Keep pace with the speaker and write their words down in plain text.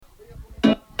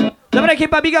Dobra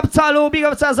ekipa, big up calu, big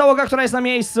up cała załoga, która jest na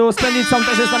miejscu. Splendid Sound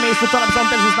też jest na miejscu, Tonap Sound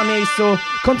też jest na miejscu.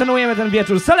 Kontynuujemy ten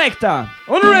wieczór. Selecta,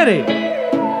 on ready.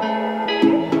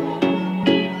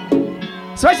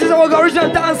 Słuchajcie załoga,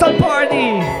 original dancehall party.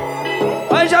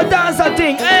 Original dancehall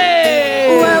thing,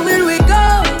 hey! Where will we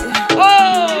go?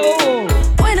 Oh!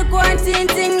 When the quarantine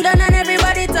thing done and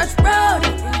everybody touch road.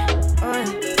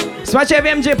 Słuchajcie, ja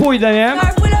wiem gdzie pójdę, nie?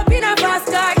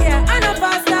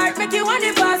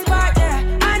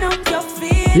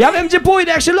 Ja wiem gdzie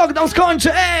pójdę, jak się lockdown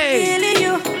skończy, ej!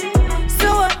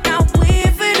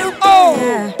 Oh!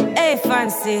 Hey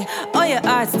fancy, oh your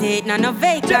heart state, now no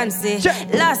vacancy.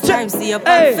 Last time see you on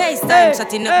FaceTime,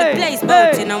 shutting up the place,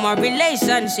 but you know my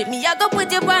relationship. Me I go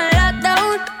put you on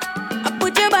lockdown, I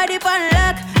put your body on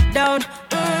lockdown.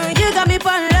 You got me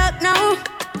on lock now,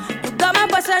 you got my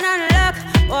passion on lock.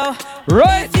 Oh,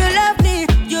 right. If you love me,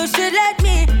 you should let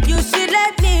me, you should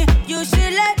let me, you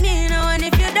should let me know. And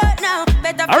if you don't know,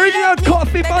 better original let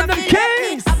coffee me, from them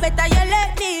Kings. I better you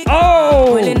let me.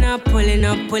 Oh, Pulling up, pulling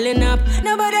up, pulling up.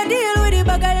 Nobody deal with the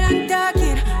bag of long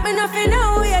talking. Me nothing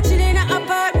know we are chilling in an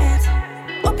apartment.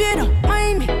 Hope you don't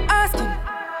mind me asking,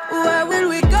 where will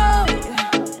we go?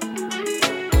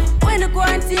 When the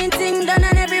quarantine thing done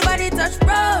and everybody touch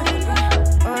road.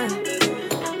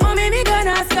 Mommy, me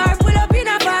gonna start, pull up in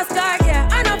a fast car, yeah.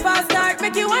 I know fast start,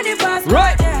 make you want the fast car,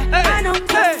 right. yeah. Hey, I know hey,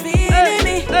 you're feeling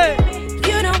me. Hey.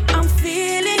 You know I'm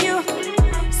feeling you.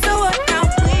 So what now?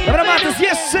 Dobra Matys,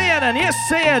 jeszcze jeden,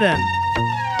 jeszcze jeden.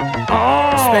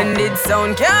 Oh, Splendid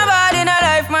sound, can't bad in a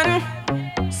life, man.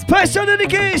 special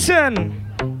dedication.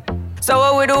 So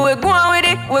what we do, we go on with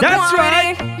it, we go That's on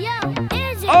right. with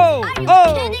it. Oh,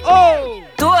 oh, oh.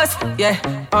 To us, yeah,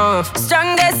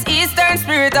 strongest Eastern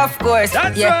spirit, of course.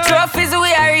 That's yeah, right. trophies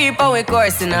we are reap and we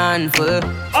coursing on full.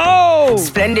 Oh,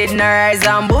 Splendid in our eyes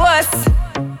and boast.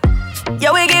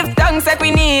 Yeah, we give thanks like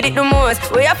we need it the most.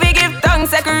 We have to give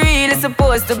thanks like we really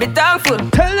supposed to be thankful.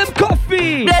 tell them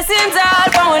coffee. Blessings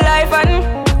all for our life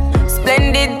and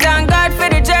splendid. Thank God for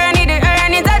the journey, the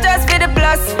earnings are just for the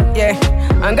plus. Yeah,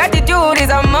 and gratitude is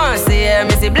a must. Yeah,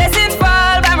 me see blessings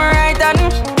fall by my right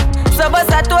hand. So bust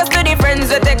a toast to the friends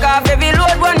we take off every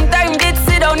load. One time did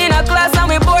sit down in a class and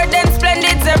we bored. Then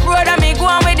splendid say road and me go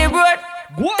on with the road.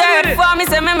 Third for me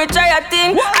say me try a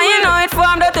thing. And you know it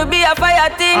formed out to be a fire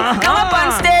thing. Now up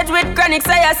on stage with chronics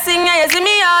I sing. And you see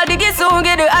me all the gigs who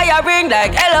get the higher ring.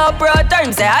 Like hello pro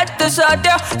time say had to shut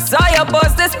you. Saw you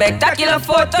post a spectacular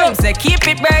photo. Say keep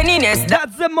it burning, yes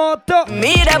That's the motto.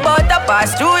 me the butter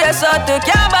pass through your shot to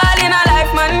can't ball in a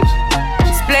life, man.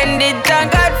 Splendid,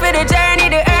 thank God for the journey,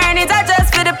 the earnings are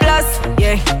just for the plus,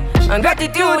 yeah. And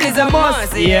gratitude is a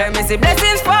must, yeah. Me see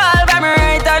blessings fall by my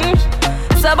right hand.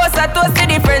 So bust a toast to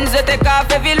the friends we take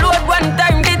off every load. One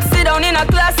time did sit down in a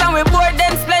class and we bored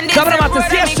them splendid. Dobra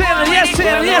Matys, jeszcze jeden, jeszcze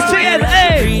jeden, jeszcze jeden,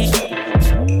 ej.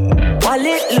 While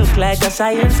it look like a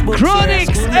science book,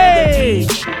 Chronics, ey.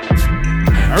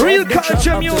 Real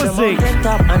culture music.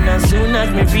 And as soon as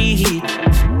me reach,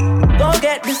 go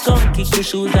get the skunk, kick the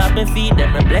shoes off my feet. Then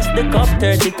I bless the cup,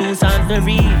 32 songs me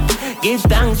read. Give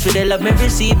thanks for the love me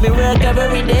receive. Me work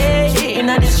every day in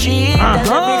the street. And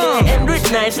every day end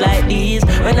with nights like these.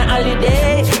 When a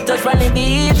holiday, touch on the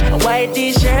beach. A white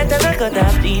t-shirt and a cut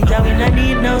off jeans. And we not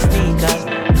need no sneakers.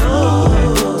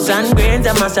 No. Sun grains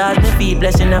and massage me feet.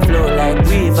 Blessing a flow like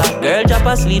river. Girl drop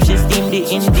her sleep, she steam the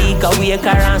indica. Wake her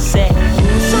and say,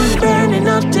 sun burning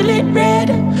up till it red.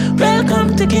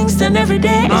 Welcome to Kingston every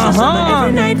day. It's a summer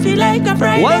every night, feel like a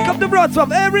Friday. Welcome to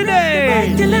Wrocław every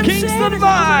day. Kingston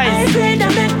vibes.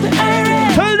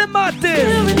 Tell them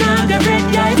Matys.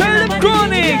 Tell them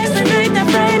Chronics.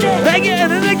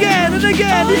 Again and again and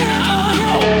again.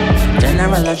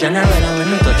 General,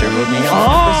 when we touch a road, me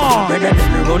up. Brother,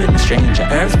 let me roll in the stranger.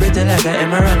 Herbs bitter like an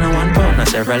emerald and 1 pound. Now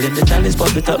several in the chalice,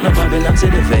 pop it up, no Babylon to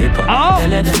the vapor. Tell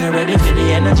them they're ready for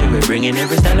the energy. We're bringing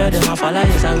every style of them. I follow,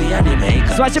 yes, how we are the maker.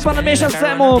 Słuchajcie, ponad miesiąc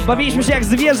temu bawiliśmy się jak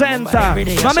zwierzęta.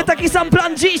 Mamy taki sam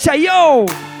plan dzisiaj, yo!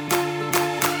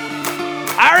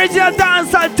 Original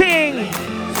dancehall thing!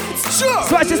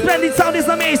 Słuchajcie, Splendid Sound jest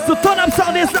na miejscu, Tonap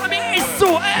Sound jest na miejscu,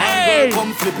 ej!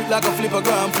 Come flip it like a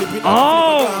flippergram, flip it like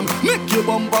Oh. a flippergram. Make your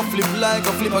bumper flip like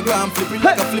a flippergram, flip it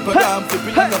like a flippergram, flip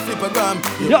it like a flippergram.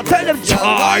 Yo, tell them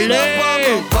Charlie!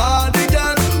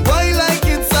 Why like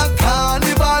it's a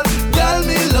carnival? Girl,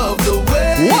 me love the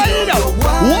way Wind it up,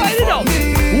 wind it up,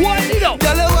 wind it up!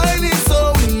 Girl, your wine is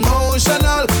so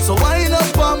emotional, so wind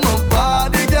up on my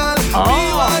body, girl.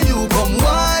 Me want you come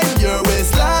wine your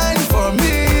waistline for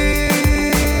me.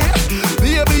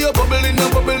 Baby, you're bubbling, you're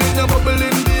bubbling, you're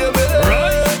bubbling, baby.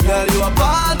 Girl, you a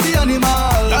party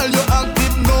animal. Girl, you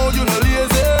active, no, you no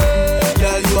lazy.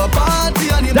 Girl, you a party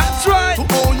animal. That's right. To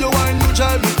own your wine.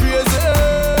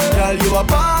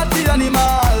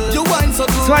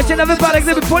 Słuchajcie, na wypadek,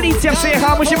 gdyby policja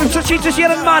przyjechała, musimy przećwiczyć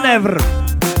jeden manewr.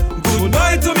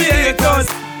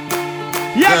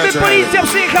 Jakby policja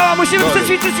przyjechała, musimy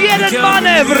przećwiczyć jeden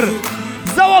manewr.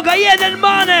 Załoga, jeden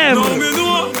manewr.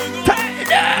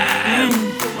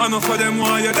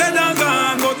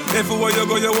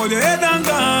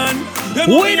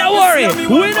 We no worry,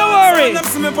 we no worry.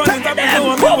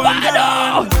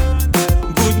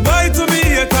 Goodbye to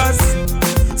me haters.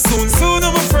 Soon,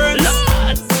 my friends.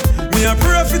 Me a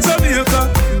pray for Jamaica.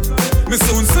 Me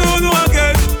soon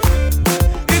again.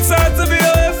 It's hard to be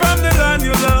away from the land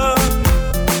you love.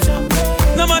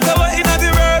 No matter what in the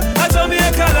world, a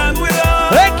Jamaica land we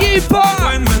love.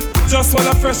 Just while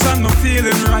I'm fresh and I'm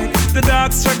feeling right. The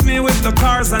dogs check me with the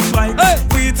cars and bikes. Hey.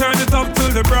 We turn it up till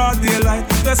the broad daylight.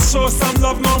 Let's show some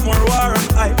love, no more war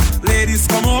and hype. Ladies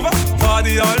come over,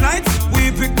 party all night.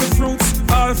 We pick the fruits,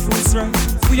 all fruits right.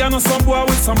 We are not some boy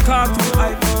with some cartoon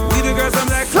hype. We the girls I'm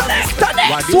like. Select the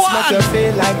next what this make you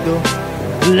feel like though?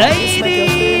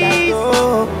 Ladies!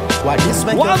 What this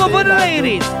make one you more for the like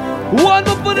ladies! One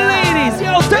more for the ladies!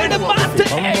 Yo, turn the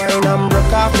button!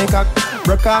 Broke off me cock,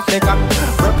 broke off me cock,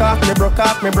 broke off me, broke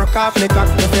off me, broke off me cock.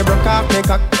 If you broke off me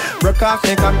cock, broke off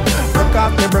me cock, broke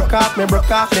off me, broke off me,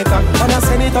 broke off me cock. Wanna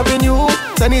send it up in you,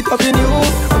 send it up in you,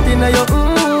 up in your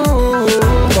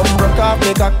Come broke off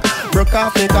me cock, broke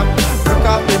off me cock, broke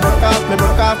off me, broke off me,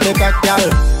 broke off me cock,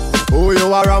 girl. Who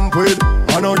you a ramp with?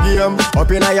 On a game,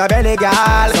 up in your belly,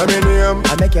 girl. Say me name.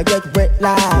 I make you get wet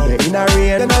like in a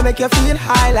rain. Then I make you feel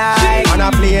high like on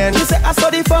a plane. She say I saw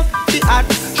the fuck, the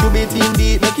act. Should be team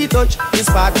deep, make it touch the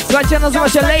spot. Słuchajcie, nazywa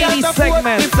się Ladies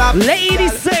Segment.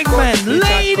 Ladies Segment.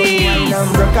 Ladies.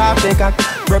 Broke off me cock,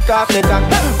 broke off me cock,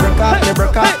 broke off me,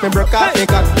 broke off me, broke off me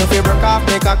cock. If you broke off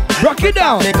me cock, broke it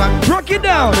down, broke it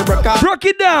down, broke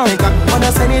it down.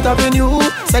 Wanna send it up in you,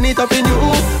 send it up in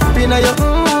you, up in your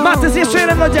Matys, jeszcze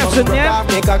jeden dla dziewczyn, nie?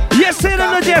 Jeszcze jeden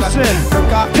dla dziewczyn.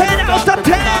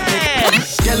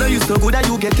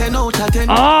 10 out of 10.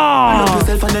 Oh.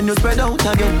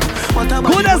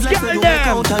 Good as girl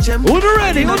them. Who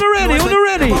ready? Who ready? Who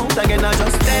ready?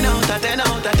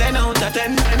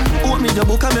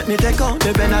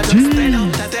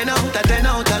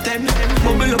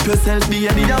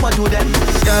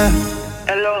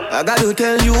 Hello. I got to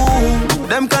tell you,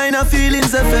 them kind of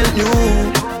feelings I felt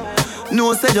new.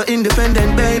 No, say you're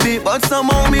independent, baby, but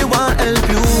somehow me want help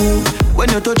you. When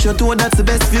you touch your toe, that's the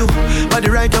best view. Body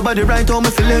right, how me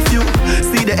feel left you.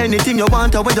 See the anything you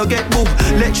want, or when you get boo.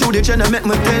 Let you the channel, make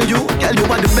me tell you, girl, you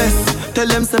are the best. Tell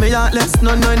them say me heartless,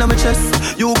 no in my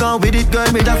chest. You gone with it, girl,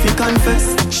 me that fi confess.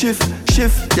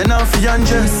 Shift, you now fi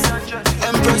undress.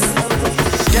 Empress.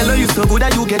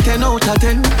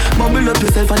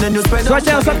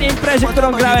 Słuchajcie, na ostatniej imprezie,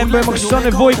 którą grałem, byłem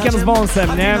okrzyczony wujkiem z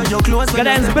wąsem, nie?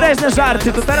 Gadałem zbreżne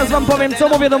żarty, to teraz wam powiem, co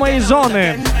mówię do mojej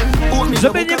żony.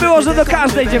 Żeby nie było, że do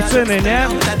każdej dziewczyny, nie?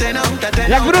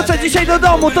 Jak wrócę dzisiaj do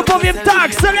domu, to powiem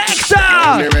tak,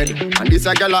 selekta!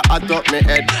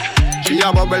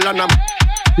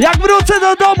 Jak wrócę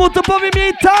do domu, to powiem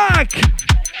jej tak!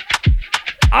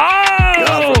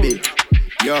 Oh!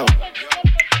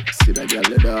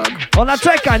 Ona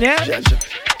czeka, nie?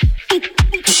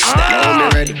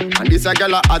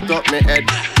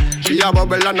 She a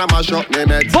bubble and a mash up me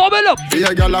meds. Bubble up. Be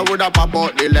a girl a woulda pop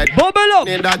out the leg. Bubble up.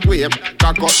 Need that wave,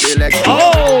 cock up the leg.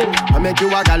 Oh. I make you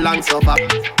a galang suffer.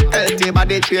 Healthy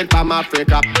body straight from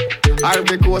Africa.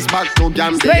 Ivory Coast back to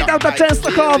Gambia. Straight out of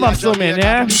Częstochowa w sumie,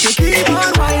 nie? Keep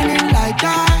on whining like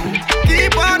that.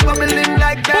 Keep on bubbling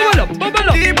like that. Bubble up, bubble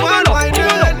up, keep bubble on up, whining.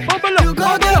 bubble up, bubble up. You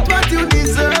go get what you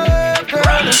deserve,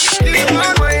 girl. Keep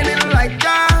on whining like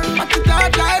that. But you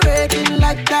start gyrating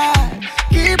like that.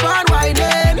 Keep on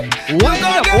whining. Wind it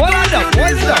up, wind it up,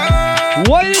 wind it up.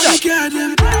 Wind it up.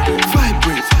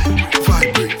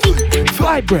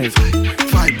 Vibrate.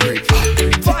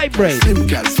 Vibrate. Slim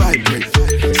girls vibrate.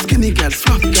 Skinny girls,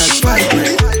 fat girls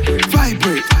vibrate.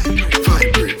 Vibrate.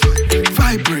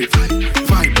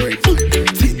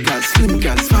 Thick girls, slim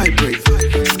girls vibrate.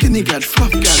 Skinny girls,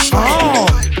 fat girls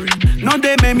vibrate. No,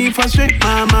 they make me frustrate,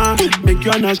 mama. Make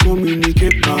you not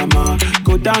communicate, mama.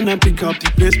 Go down and pick up the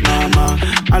pace, mama.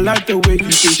 I like the way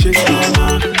you shake,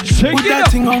 mama. Shake Put it that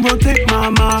up. thing on rotate,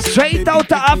 mama. Straight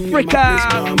out of Africa.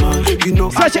 You know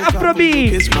Słuchajcie,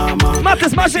 Afrobeat.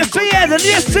 Matys, masz jeszcze jeden,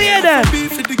 jeszcze jeden.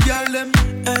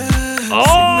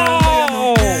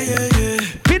 Oh!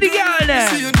 Pity girl,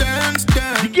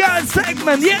 the girl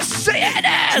segment, jeszcze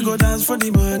jeden. She go dance for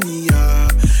the money, yeah.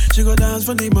 She go dance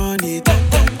for the money.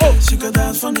 She go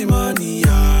dance for the money,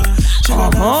 yeah. She go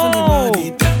dance for the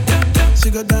money. She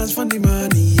go dance for the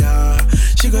money, yeah.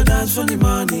 She go dance for the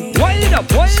money. Wind it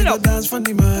up, wind it She go up. dance for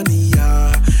the money,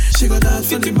 yeah. She go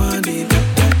dance for the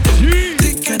money.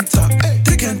 Tick and talk,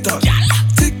 tick and talk,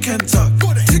 tick and talk,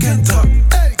 tick and talk,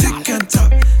 tick and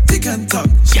talk, tick and talk.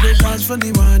 She dey dance for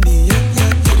the money, yeah,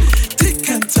 yeah, yeah. Tick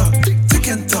and talk, tick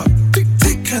and talk,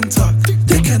 tick and talk,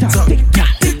 tick and talk,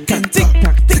 tick and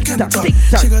talk, tick and talk.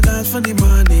 She go dance for the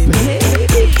money.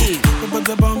 But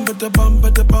the bum, but the bum,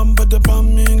 but the bum, but the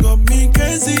bum, you got me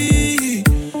crazy.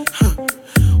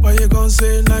 Why you gon'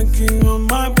 say knocking on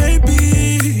my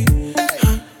baby?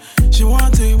 She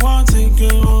want it,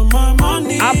 on my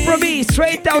money. Afrobeat,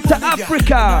 straight out to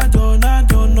Africa. I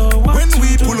don't know When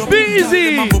we pull up,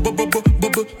 Busy. bubble for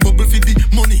the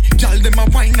money. Girl, them a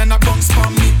wine and a bounce for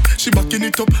me. She backing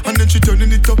it up and then she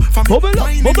turning it up for me. Bubble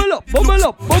up, bubble up, bubble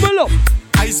up, bubble up.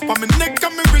 Ice for my neck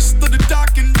and my wrist to the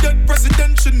dark and dead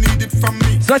president she needed from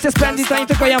me. Słuchajcie, Splendid to nie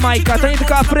tylko Jamajka, to nie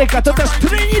tylko Afryka, to też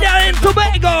Trinidad and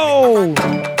Tobago!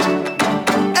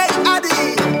 Hey,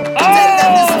 Addy, tell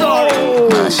them the story.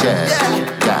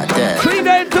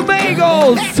 Trinidad and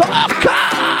Tobago, Soca!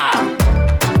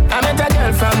 I met a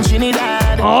girl from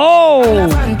Trinidad. Oh!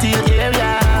 Until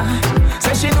area.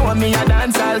 Say she know me a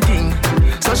dancehall king.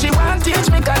 So she want teach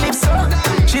me calypso.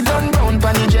 She done round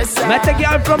pan the dresser. Met a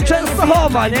girl from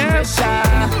Częstochowa, nie?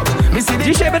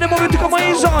 Dzisiaj będę mówił tylko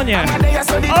mojej żonie.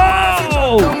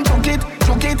 Oh!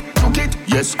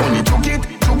 Yes, only took it.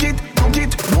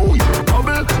 Boy,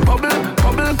 bubble,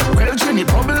 well, Trini,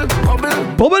 bubble.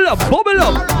 Bubble up, bubble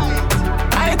up!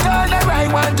 I told her I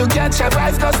want to catch a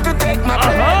vibe just to take my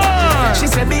breath. She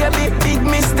said, baby, big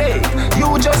mistake.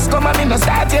 You just come and me no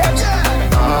start yet.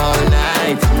 All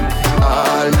night.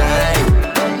 Party.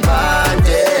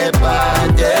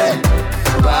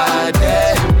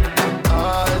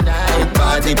 All night,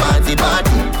 party.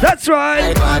 That's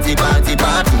right! Party.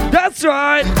 That's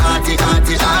right! Party.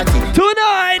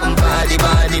 Tonight!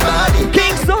 Party.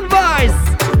 Kingston Vice!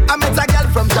 I met a girl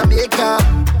from Jamaica.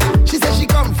 She said she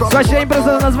come from. Słuchajcie,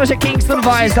 impreza nazywa się Kingston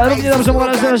Vice, ale równie dobrze mogła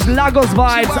nazywać Lagos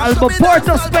Vibes albo Port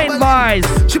of Spain Vice.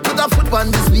 She put her foot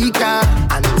on the speaker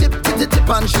and tip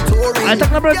and she touring. Ale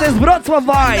tak naprawdę to jest Wrocław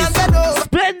Vice,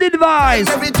 Splendid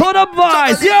Vice, Turn Up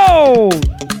Vice, yo!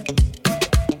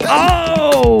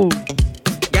 Oh!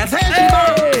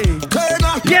 Hey!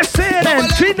 Jeszcze jeden,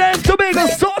 Trinidad and Tobago,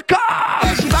 Soca!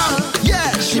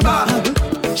 She bad.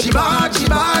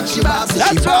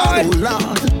 That's right. Oh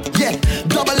Lord, yeah,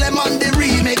 double M on the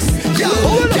remix. Girl,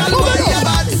 why you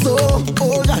bad so?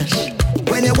 Oh gosh,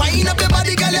 when you wind up your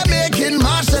body, girl, you're making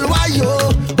Marshall. Why you?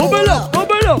 Bubble up.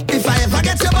 If I ever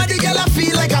get your body, girl, I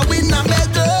feel like I win a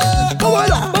medal.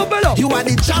 Bubble up. You are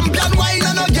the champion, wine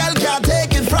and no girl can't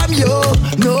take it from you.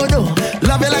 No,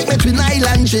 love you like me Twin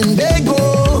Island,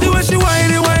 Trinbago. The way she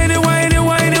whine. The way she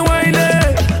whine.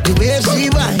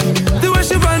 The way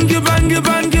she bang.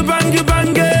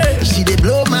 She did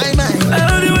blow my mind.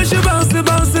 The way she bounce,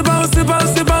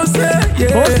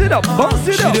 yeah. Bounce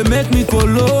it She up. dey make me go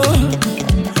low.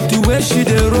 The way she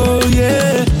dey roll,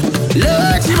 yeah.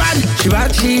 Lord, she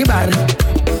bad.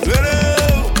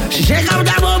 She shake out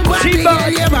that bum party.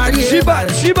 She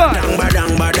bad.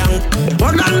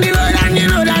 Walk down the road and you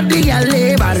know that the girl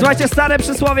lay bad. Słuchajcie, stare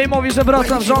przysłowie mówi, że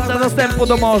Wrocław żąda dostępu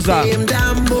do morza.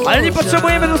 Ale nie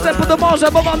potrzebujemy dostępu do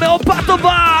morza, bo mamy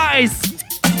Opatovice!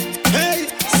 Hey,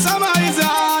 summer is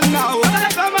on now.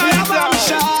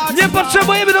 Nie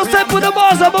potrzebujemy dostępu do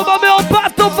morza, bo mamy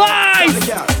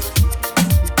Opatovice!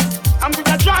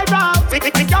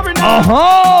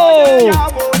 Oho!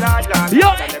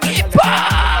 Jo, ekipa!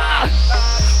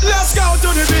 Let's go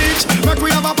to the beach. Make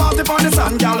we have a party on the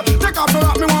sand, girl. Take off your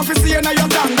rock, me want to see you now your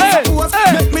tongue. Suppose,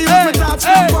 make me use my touch,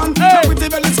 no fun. Now with the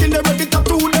belly skin, they ready to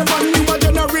do the fun. You are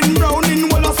generating brown in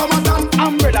wall of summertime.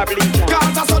 Umbrella bleacher.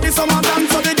 Cause I saw the summertime,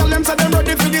 so the girl them say them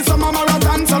ready for the summer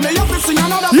marathon. So me have to sing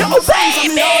another song.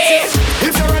 baby!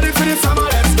 If you're ready for the summer,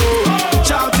 let's go.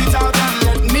 Shout it out and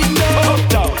let me know.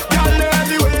 Girl,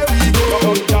 everywhere we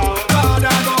go. God, I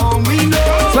go home, we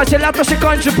know. Słuchajcie, lato się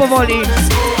kończy powoli,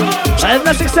 ale w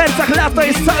naszych sercach lato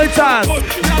jest cały czas.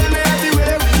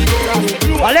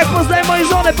 Ale jak poznaję moją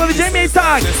żonę, powiedziałem jej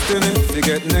tak.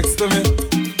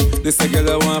 This a girl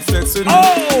I want flex with me.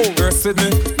 Girls with me,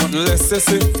 nothing less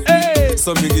sexy.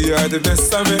 So me give her the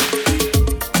best of me.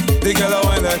 The girl I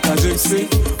want like a gypsy.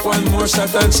 One more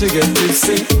shot and she get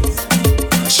tipsy.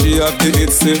 She have the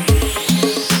itsy.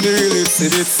 The real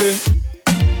itsy.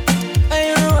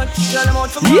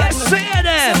 Yes, say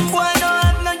them.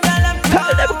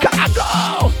 Tell them cargo.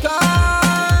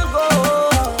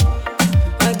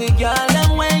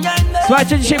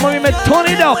 Słuchajcie, dzisiaj mówimy turn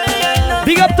it up.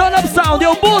 Big up, turn up sound,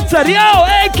 yo, Butzer, yo,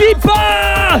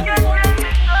 ekipa!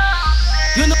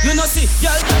 You know, see,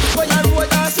 y'all when I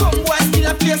road and some boy still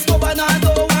a place over and I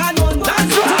don't want none.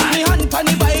 That's right. Me hand on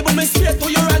the Bible, me straight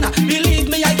to your honor. Believe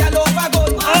me, I got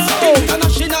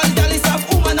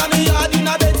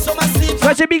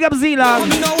Słuchajcie, Big Up Zilla.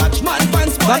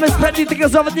 Mamy spędzić tego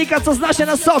zawodnika, co zna się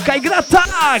na soka i gra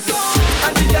tak.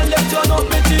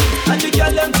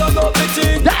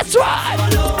 That's right.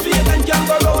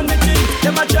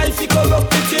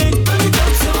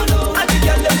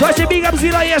 Słuchajcie, Big Up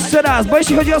Zilla jeszcze raz, bo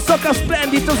jeśli chodzi o soka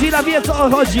Splendid, to Zilla wie co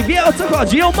chodzi, wie o co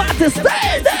chodzi. Yo, Maty,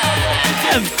 stand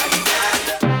them!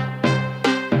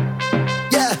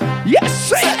 Yes,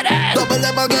 say it! Double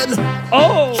them again.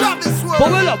 Oh!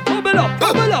 Bubble up, bubble up,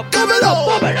 bubble up, bubble up,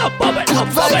 bubble up, bubble up, good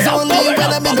vibes only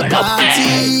when I'm in the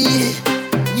party.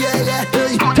 Yeah.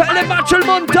 Tell them about your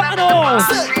Montano!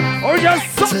 Or just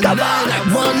soca Tonight I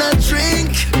wanna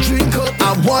drink up.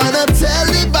 I wanna tell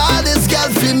the baddest girl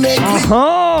fi make me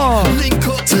link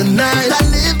up. Tonight I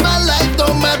live my life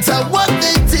no matter what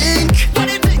they think.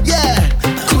 Yeah,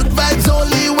 good vibes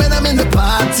only when I'm in the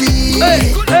party.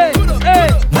 Hey.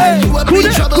 When you are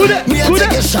in trouble, me I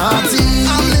take a shorty.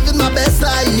 I'm living my best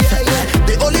life.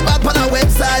 The only bad on our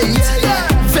website.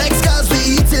 Vex cause we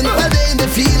eating while they in the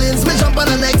feelings. Me jump on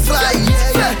the next flight.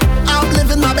 I'm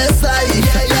living my best life.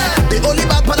 The only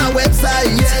bad on our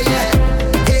website.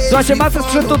 Słuchajcie, Matys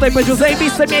przyszedł tutaj, powiedział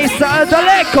zajebiste miejsce, ale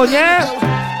daleko, nie?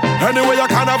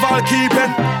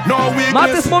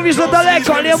 Matys mówi, że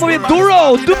daleko, ale ja mówię do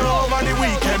road.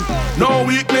 No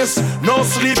weakness, no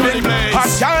sleeping.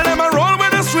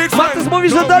 Matys mówi,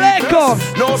 że daleko.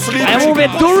 A ja mówię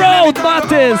do road,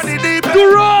 Matys. Do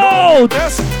road.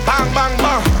 Bang, bang,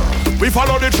 bang. We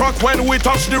follow the truck when we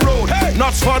touch the road.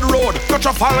 Nuts for the road, touch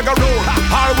a Falga road.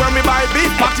 All when we buy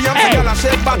beef patty and together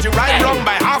shake patty right wrong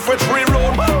by halfway tree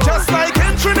road. Just like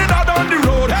in Trinidad on the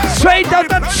road. Straight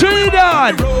out of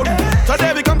Trinidad.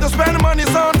 Today we come to spend money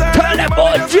sometimes. Tell them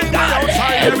about Trinidad.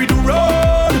 Yeah, we do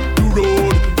road, do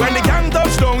road. When the gang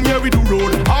touch down, yeah we do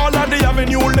road. All on the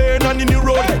avenue lane on the new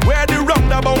road. Where the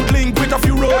roundabout link with a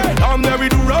few road. Down there we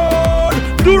do road,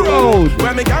 do road.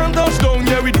 When the gang touch down,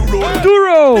 yeah we do road. Do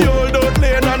road. The old out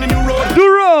lane on the new road. Do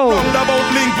road.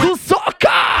 Roundabout link do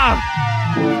soca.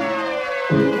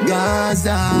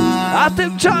 Gaza. A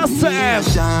tymczasem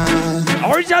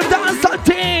Original Dancehall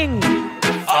Thing.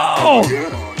 Oh.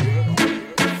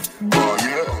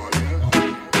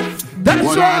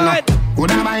 That's right.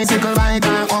 Would a bicycle bike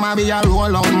and come and be a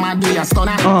roll out mad be a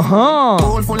stunner.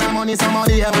 Pool full of money,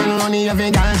 somebody having money,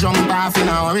 every girl jump off in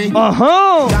a hurry.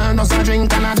 Girl does a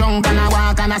drink and a drunk and a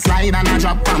walk and a slide and a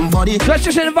drop and body.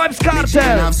 Session Vibes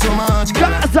Cartel. Have so much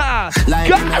Gaza, like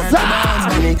Gaza.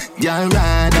 Girl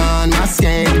ride on my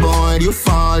skateboard, you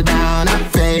fall down, I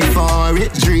pay for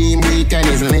it. Dream weekend,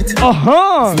 isn't it? Girl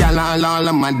all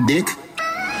on my dick.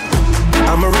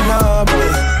 I'm a runner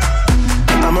boy.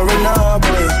 I'm a runner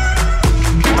boy.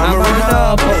 I'm a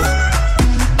runner boy.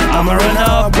 I'm a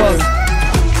runner boy.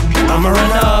 I'm a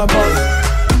runner boy.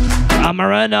 I'm a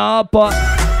runner boy.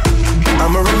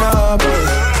 I'm a runner boy.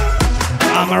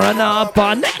 I'm a runner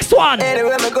boy. Next one.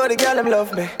 Anywhere me go, the girl them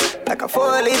love me. Like a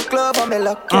 4-leaf glove on me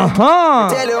lucky.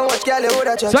 Tell you how much girl you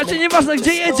woulda trust me. Słuchajcie, nieważne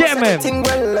gdzie jedziemy.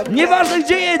 Nieważne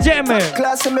gdzie jedziemy.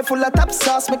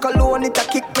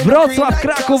 Wrocław,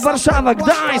 Kraków, Warszawa,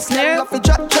 Gdańsk, nie? Bo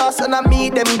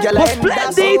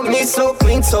Splendid. Me so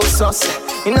clean, so saucy.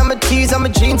 In my tees, I'm a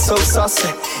jeans, so saucy.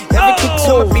 Every kick,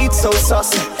 so my beat, so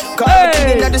saucy. Call me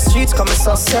king in the streets, come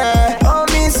saucy. Oh,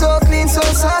 me so clean, so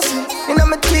saucy. In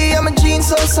my tee, I'm a jeans,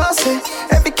 so saucy.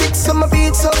 Every kick, so my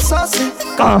beat, so saucy.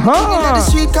 In the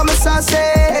street, come saucy.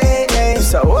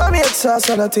 So what me a sauce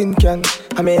on a tin can?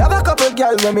 I may have a couple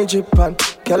girl when me drip on.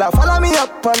 Girl, I follow me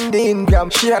up on the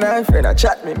Instagram. She and her friend a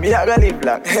chat me I gotta live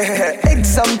long.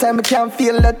 Exam time I can't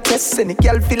feel the test. And the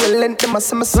girl feel the length, them a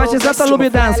see my soul. Słuchajcie, za to lubię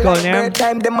dancehall, nie? Every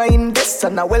time them a invest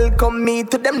and I welcome me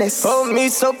to them nest. Oh, me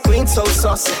so clean, so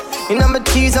saucy. In my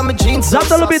tees, I'm a jeans, so saucy.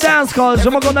 Za to lubię dancehall, że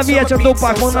mogą nawijać o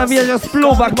dupach, mogą nawijać o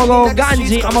spluwach, mogą o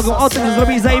gandzi, a mogą o tym, że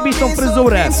zrobili zajebistą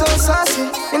fryzurę.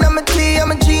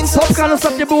 Popkan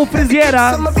ostatnio był u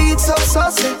fryzjera.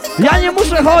 Ja nie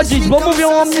muszę chodzić, bo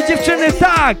mówią o mnie dziewczyny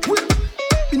tak.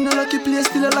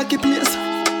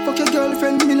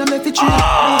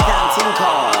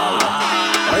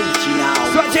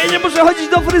 Słuchajcie, ja nie muszę chodzić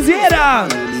do fryzjera.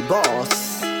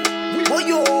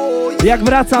 Jak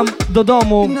wracam do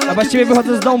domu, a właściwie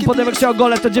wychodzę z domu, potem jak się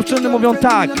ogolę, to dziewczyny mówią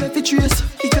tak.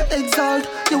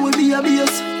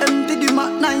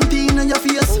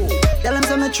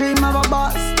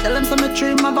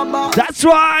 That's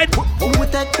right.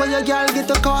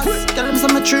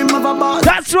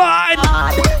 That's right.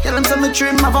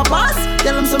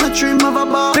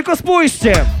 Tylko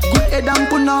spójrzcie.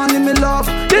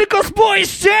 Tylko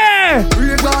spójrzcie.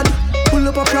 Pull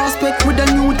up a prospect with a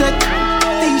new tech.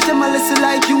 Teach them a lesson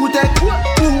like you tech.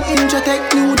 New intro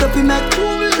tech, new dopey mech.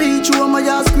 Reach you on my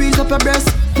ass, squeeze up your breast.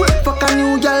 Fuck a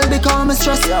new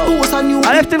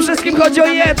Ale w tym wszystkim chodzi o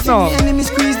jedno.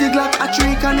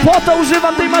 Po to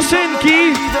używam tej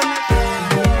maszynki.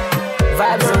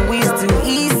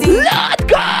 Lord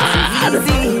God!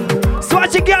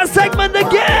 Słuchajcie, girl segment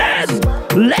again!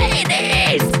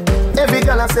 Ladies! Every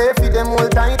girl I say feed them all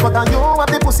tight, but you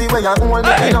have the pussy where you hold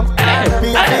me up. Me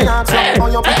a be ask you how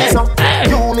you pretty so.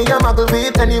 You me a muggle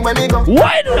with anywhere me go. You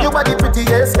are the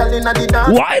prettiest girl inna the dance.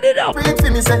 Wind it up. Breathe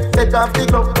for me, say take off the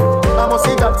glove. I must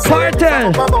see that.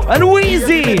 Fartel and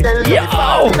Wheezy. Yo.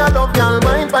 I love girl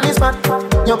mind pon the spot.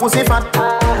 Your pussy fat,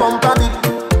 bump a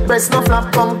bit, breast no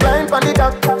flap, come climb pon the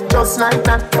cock, just like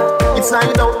that. It's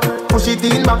slide out, push it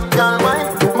in back, girl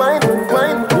mind. Wind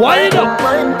it up.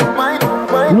 Wind it up.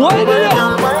 Wind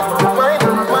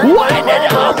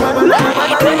it up.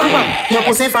 Your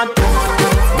pussy fat.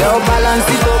 Girl, balance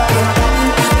it up.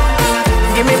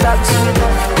 Give me that.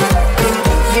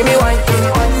 Give me wine.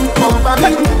 Bump a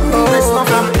bit, breast no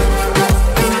flap.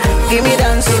 Give me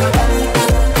dance.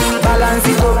 Balance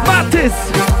it up. Mattis.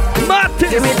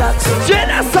 Give me that.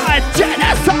 Genocide.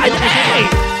 Hey.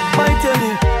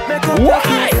 Why?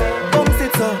 Hey.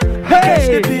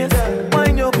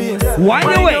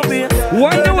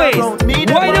 Wind your waist.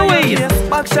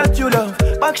 Back shot you love,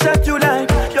 back shot you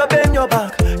like. You bend your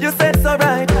back, you said so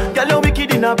right. Girl, you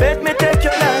wicked in a bed, me take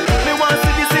your life. Me want to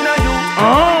see this in a you.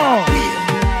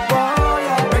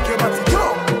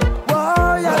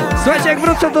 Słuchajcie, jak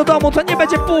wrócę do domu, to nie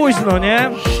będzie późno, nie?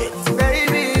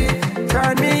 Baby,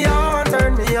 turn me on,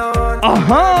 turn me on.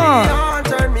 Aha!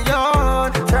 Turn me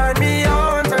on, turn me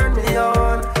on, turn me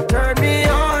on, turn me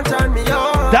on, turn me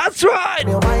on. That's right!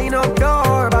 Me wind up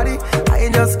your body, I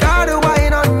just gotta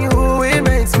wine on you. It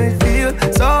makes me feel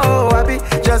so happy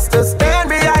just to stand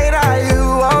behind you,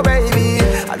 oh baby.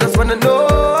 I just wanna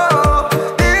know,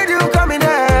 did you come in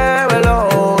there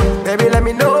alone? Baby, let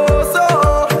me know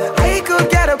so I could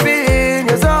get up in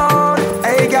your zone.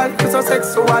 Hey girl, you're so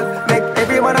sexual, make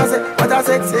everyone say what a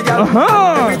sexy girl.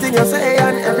 Everything you say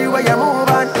and everywhere you move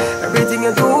and everything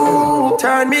you do.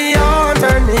 Turn me on,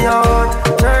 turn me on,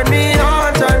 turn me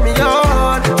on, turn me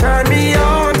on, turn me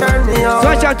on, turn me on.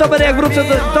 Słuchajcie, ale to będzie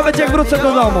jak wrócę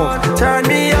do domu. Turn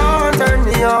me on, turn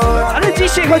me on. Ale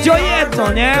dzisiaj chodzi o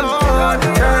jedno, nie?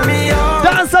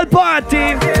 Dancehall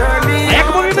party! A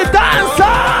jak mówimy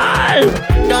dancehall!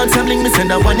 Dancehall bling me send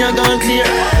that one you gone clear.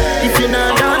 If you're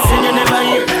not dancing, you never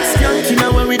hear. Skanky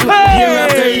now when we do year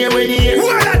after year when you hear.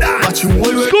 Watch you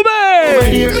all work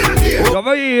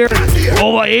over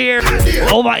here.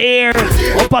 Over here.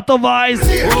 Opatovice,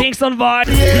 Kingston vibes.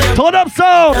 Turn up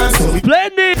sound.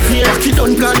 Splendid. He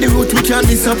don't got the route, we can't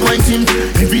disappoint him.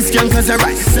 Every skank has a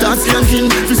right, start skanking.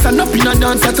 To stand up in a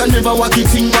dance, I can never walk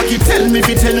it in. Walk it, tell me if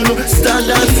you tell you no. Start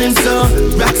dancing so,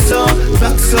 rock so,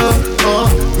 rock so, oh,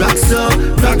 rock so,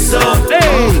 rock so,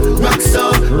 oh, rock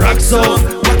so, rock so.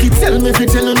 Walk it, tell me if you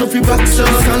tell you no, if you rock so.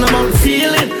 It's all about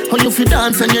feeling. How you feel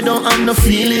dance and you don't have no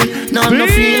feeling. No, no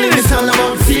feeling, it's all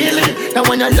about feeling. That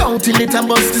when you're loud till it and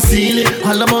bust the ceiling.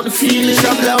 All about the feeling,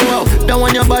 shabla wow. That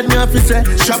when you're bad, me have to say,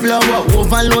 shabla wow.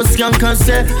 Overload skank and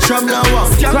say, shabla wow.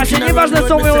 Słuchajcie, nieważne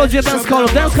co mówią ludzie dancehallu.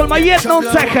 Dancehall ma jedną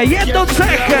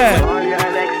cechę.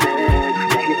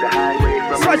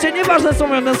 Słuchajcie, nieważne co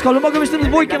mówią dancehallu. Mogę być tym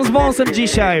dwójkiem z wąsem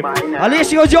dzisiaj. Ale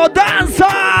jeśli chodzi o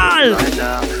dancehall!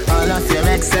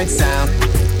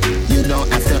 You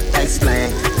don't have to explain.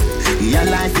 Your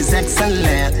life is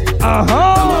excellent.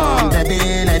 Aha! Come on, baby,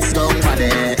 let's go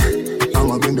party.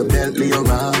 I'ma bring the Bentley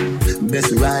around.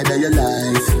 Best ride of your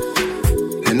life.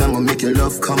 And I'ma make your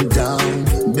love come down.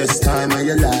 Best time of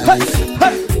your life.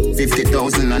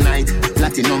 50,000 a night.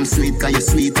 Platinum sweet, cause you're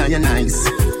sweet and you're nice.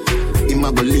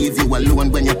 I'ma believe you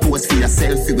alone when you pose for your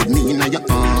selfie with me in your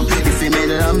arm. If you made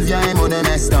love, yeah, I'm on a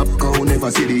messed up. Go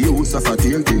never see the use of a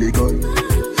tail till it gone.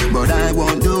 But I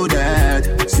won't do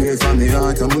that. Straight from the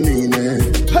heart, I mean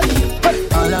it.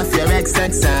 All of your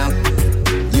XXL,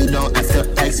 you don't have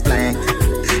to explain.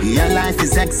 Your life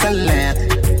is excellent.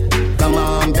 Come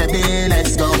on, baby,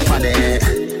 let's go party.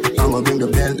 I'ma bring the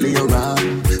Bentley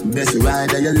around. Best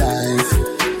ride of your life.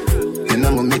 And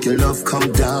I'ma make your love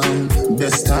come down.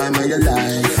 Best time of your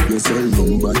life. Your cell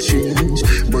number change,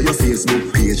 but your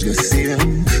Facebook page the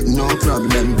same. No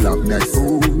problem, block that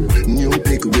fool. New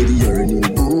pic with your new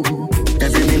boo.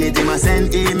 Every minute he must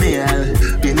send email.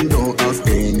 Him don't have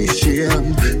any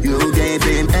shame. You gave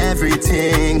him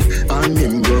everything, and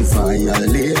him go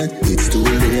violate. It's too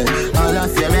late. All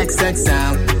of your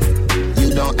XXL,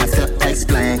 you don't have to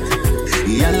explain.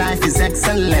 Your life is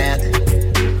excellent.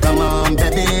 Come on,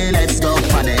 baby, let's go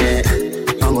party.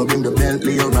 I'ma bring the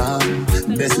Bentley around.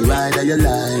 Best ride of your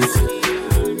life.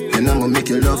 And I'ma make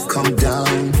your love come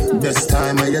down. Best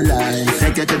time of your life.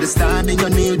 Take you to the star, be your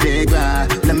Neil Degra.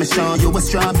 Let me show you what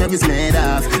strawberries made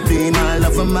of. Be my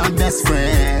lover, my best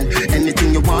friend.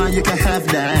 Anything you want, you can have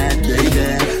that,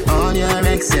 baby. On your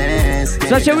excess.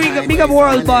 Such a big up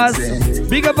world boss.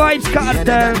 Big up Vibes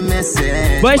Carter.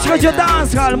 Bo jeśli chodzi o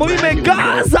dancehall, mówimy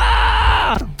Gaza!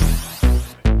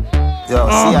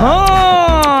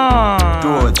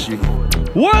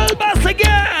 World boss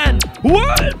again!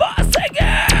 World boss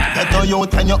again! Get on your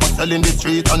time, you're hustle in the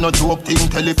street and no joke thing.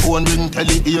 Telephone ring,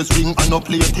 tele ears ring, and no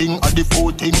play thing. At the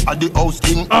phone thing, at the house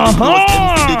thing. At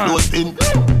the close thing.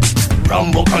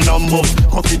 Rambo Canambo,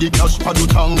 coffee the cash for the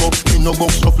tango. In no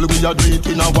box shuffle, we are do it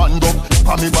in a one go.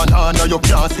 For me banana, you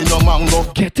can't see no mango.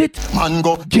 Get it?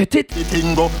 Mango, get it? The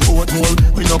tingo, oatmeal,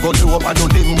 we no go low and no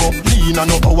limbo. Lean and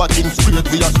no power thing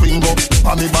straight, we a swing go.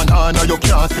 For me banana, you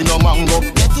can't see no mango.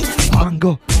 Get it?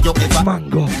 Mango, you ever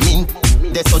mango. Mint.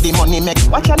 That's how the money make.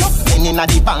 Watch out, then inna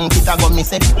the bank it a go me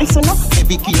say. Listen up,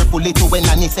 be carefully to when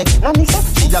Nanny say. Nanny say,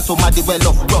 she a somebody well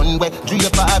off runway.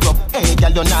 Drape her up, hey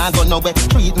girl you nah go nowhere.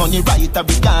 Treat money right, a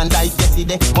be gone like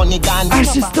yesterday. Money gone.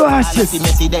 Ashes to ashes.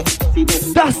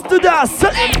 Dust to dust.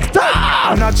 Selector.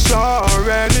 I'm not sure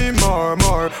anymore,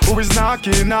 who is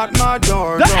knocking at my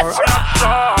door. That's I'm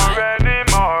not sure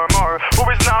anymore,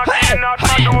 who is knocking at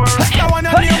my door. I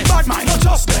wanna be a bad man, not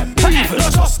just them. People,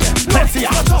 not just them. Mafia,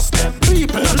 not just them.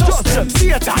 People, not just them.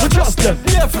 Satan, not just them.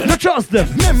 Devil, not trust them.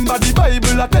 Remember the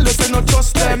Bible, I tell us not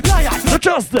trust them. Lion, not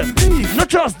trust them. Not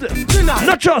trust them.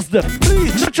 Not trust them.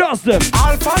 Not trust them.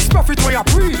 All false prophet where you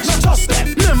preach, not trust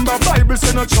them. Remember Bible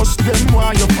say not trust them.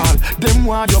 Why you fall? Them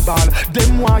why you ball?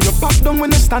 Them why you pop down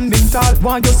when you standing tall?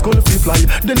 Why your skull fi fly?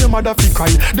 Then your mother fi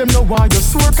cry. Them know why you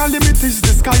swear a limit is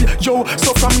the sky. Yo,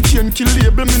 so from Cain kill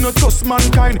label me no trust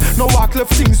mankind. No walk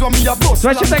left things when me a bust.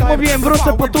 Słuchajcie, tak mówiłem,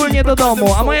 wrócę potulnie do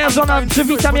domu, a moja żona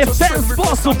przywita mnie w ten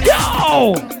sposób.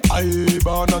 Yo! I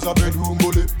born as a bedroom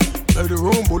bully.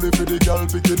 Bedroom bully for the girl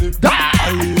bikini.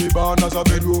 I born as a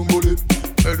bedroom bully.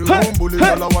 Bedroom bully,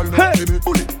 girl a wild up to me.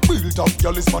 Bully, built up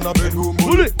girl is man a bedroom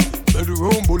bully.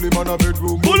 Bedroom bully, man a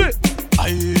bedroom bully.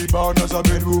 I born as a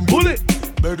bedroom bully.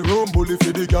 Bedroom bully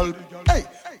for the girl. Hey,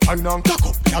 wine and cock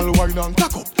up, girl wine and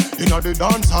cock up. Inna the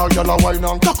dance hall, girl a wine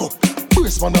and cock up.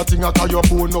 Brace man a thing a tie your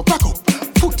bone no crack up.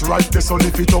 Foot right there so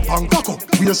lift it up and cock up.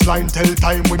 Waistline tell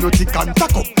time when you tick and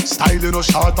tack up. Style in a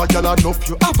short a girl enough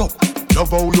you have up. Love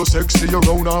how you sexy you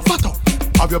round and fat up.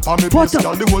 Have your palm in place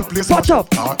girl the whole place fat up.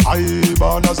 I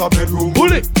born as a bedroom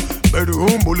bully.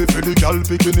 Bedroom bully for the girl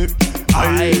picking it.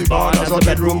 I born as a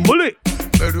bedroom bully.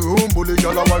 Bedroom bully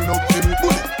girl a wind up to me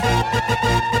bully.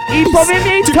 I powiem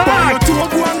jej tak!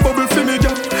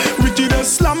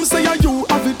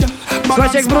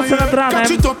 Słuchajcie,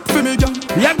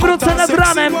 jak wrócę nad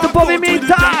ranem, to powiem jej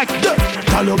tak!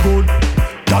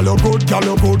 Gal you good, gal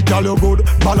you good, gal you good.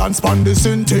 Balance pan the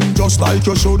same thing just like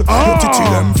you should. Your titty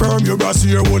them firm, your brass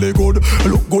here really good.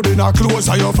 Look good in a clothes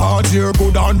and your fat here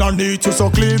good. Underneath you so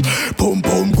clean, pum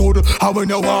pum good. And when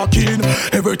you walk in,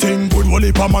 everything good. Well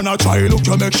if a man a try look,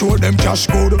 you make sure them cash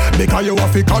good. Because you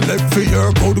have to collect for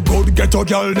your good. Get a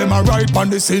gal them a right pan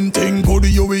the same thing good.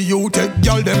 You take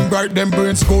gal them bright, them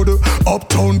brains good.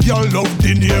 Uptown gal love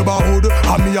the neighborhood.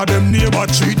 And me a them neighbor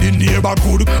treat the neighbor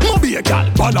good. Moby a gal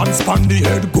balance pan the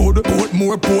head. Good,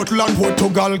 more Portland,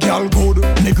 Portugal, gal good,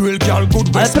 Negril, gal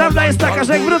good. Ale prawda jest taka,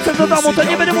 że jak wrócę do domu, to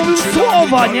nie będę mówił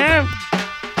słowa, nie?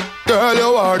 Girl,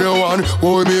 you are the one,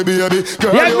 oh me baby.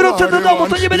 Girl, jak wrócę do domu,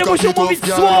 to nie będę musiał mówić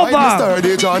słowa.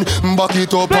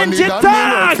 Będzie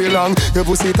tak!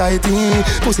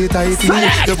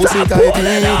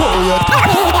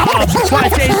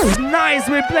 Słuchajcie, it's nice,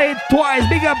 we played twice.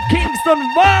 Big up Kingston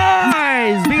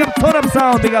Vice, big up Turn Up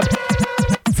Sound, big up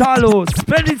Salut!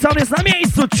 Splendid Sound jest na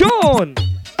miejscu! Tune!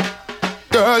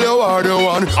 Girl, you are the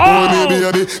one. Oh, me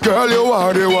baby. Girl, you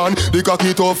are the one. The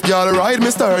cocky tough girl, ride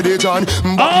me sturdy John.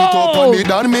 Back it up on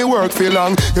it and me work for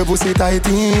long. Your pussy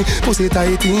tighty, pussy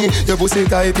tighty. Your pussy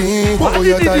tighty. Oh,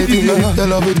 you tighty. You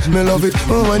love it, me love it.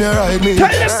 Oh, when you ride me,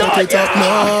 set it up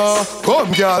now.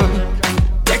 Come, girl.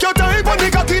 Take your time on the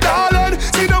cocky, darling.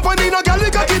 Sit down on the no girl,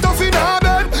 the cocky tough in her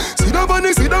bed. Sit down on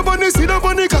the, sit down on the, sit down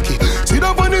on the cocky. Sit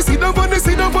down on the, sit down on the,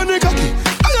 sit down on the cocky.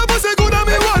 I have pussy good and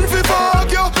me want fi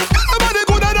fuck you. Everybody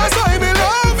good and that's why me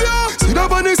love you. Sit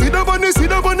down on the, sit down on the, sit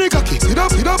down on the cocky. Sit down,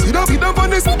 sit down, sit down, sit down on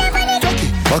the cocky.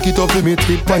 Back it up with me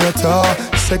tip on your tar.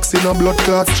 Sexy no blood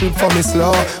clot strip for me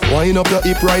slaw. Wind up your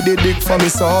hip, ride the dick for me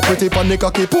saw. Pretty pon the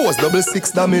cocky pose,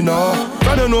 6 that me know.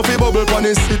 I don't know if you bubble pon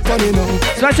it, sit pon it now.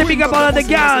 So I should pick up all of the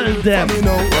girls them.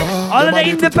 All of the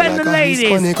independent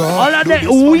ladies. All of the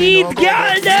weed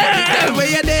girls them. Where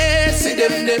you there, see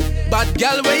them there. Bad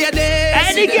girl where you there?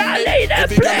 Any girl in the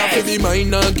Every girl have to be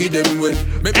mine and give them way.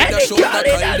 Maybe that show that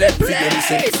call them for them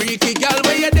say. Freaky girl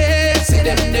where you there? See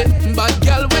them there. Bad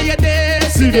girl where you there?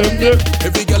 See them there.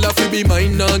 Every girl have to be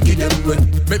mine and give them way.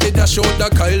 Maybe that show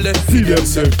that call them for them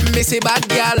say. Missy bad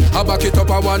girl, I back it up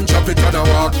a one, chop it and a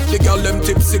walk. The girl them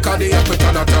tipsy 'cause they have it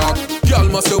and a talk. Girl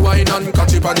must wine and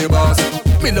catch it on the bars.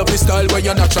 Me love the style where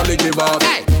you naturally give off.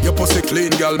 Hey. Your pussy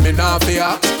clean, girl, me nah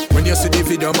fear. When you see the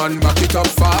video, man, back it up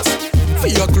fast. For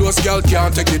your close, girl,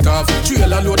 can't take it off.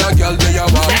 Trail a load of girl, they are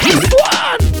walk.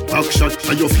 Backshot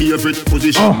are your favorite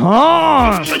position.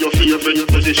 Aha! Are your favorite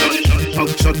position.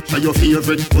 Backshot are your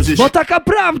favorite position. Bo taka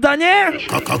prawda, nie?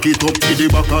 Cock it up to the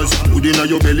backers. Hood inna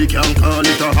your belly can't call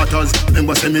it a hatters.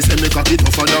 Remember say me cock it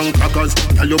tougher than crackers.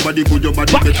 Tell your body good, your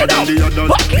body better than the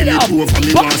others. Any two of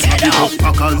me want slap it up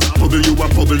packers. Bubble you a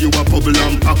bubble, you a bubble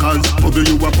and packers. Bubble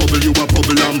you a bubble, you a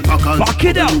bubble and packers. Back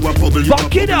it up,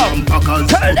 back it up.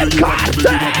 Tell the cartel.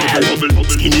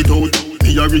 Skin it out,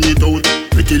 me a ring it out.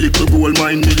 Pretty little gold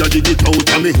mine, me a dig it out.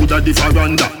 And me hood a the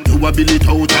veranda. You a bill it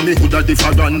out, and me hood a the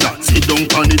veranda. Sit down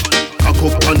on it, cock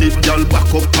up on it, girl.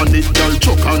 Back up on it, girl.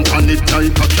 Choke on it, girl.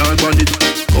 Cock your on it.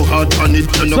 Go hard on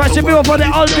it. So I should be over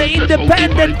there all the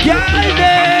independent girl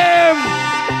them.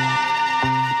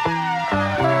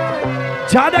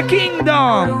 Jada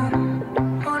Kingdom.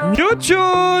 New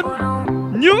tune.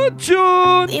 New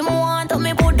tune.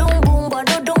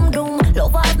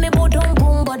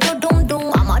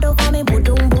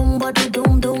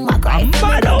 I'm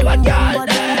mad over God.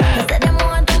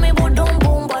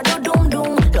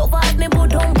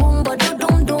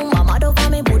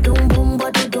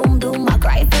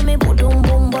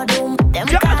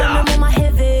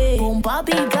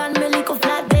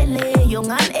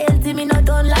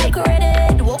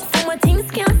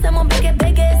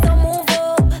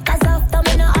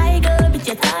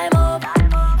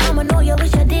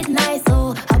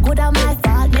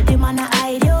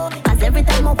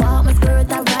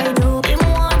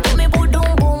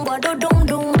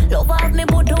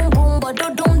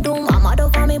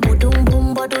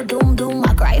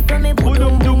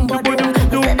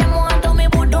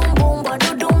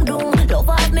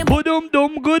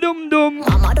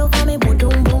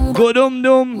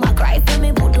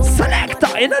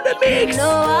 Selector in the mix. No,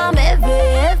 I'm heavy.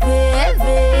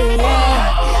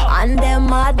 And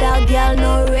them other girl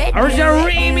no ready. Original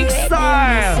remix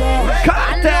style.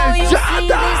 Cartel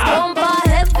Jada.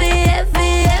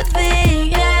 Heavy,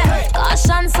 yeah.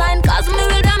 Caution sign, cause me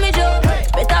will damage you.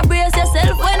 Better brace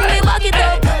yourself when we back it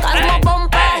up. Cause my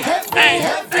bumper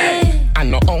heavy. And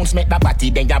no ounce make the body,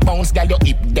 then you bounce, girl, you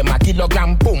hip them a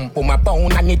kilogram, boom, a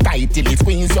pound and it tight till it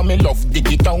squeeze you, me love,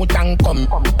 dig it out and come.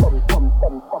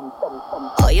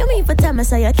 Oh, you mean for tell me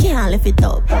so you can't lift it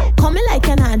up? Come me like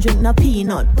you not drink no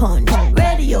peanut punch.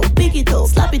 Ready up, pick it up,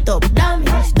 slap it up,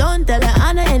 damage. Don't tell her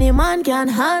Anna any man can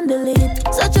handle it.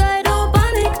 So try don't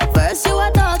panic. First you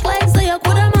a talk like so you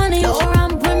coulda manage. Don't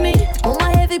ramp with me. Oh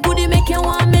my heavy booty make you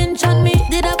want mention me.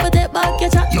 Did I put it back your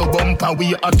chat? Your bumper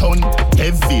we a ton.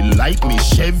 Heavy like me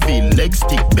Chevy. Leg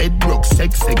stick, bedrock,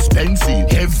 sex expensive.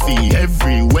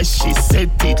 Heavy, where she set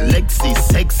it. Lexi,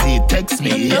 sexy, text me,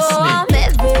 no, yes me. I'm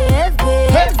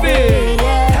heavy,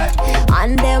 yeah.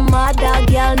 And them other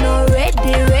girl no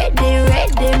ready,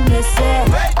 me say.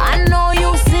 I know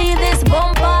you see this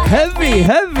bumper. Heavy.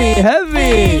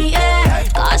 Yeah.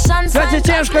 Słuchajcie,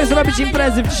 ciężko jest robić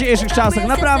imprezy w dzisiejszych czasach.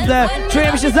 Naprawdę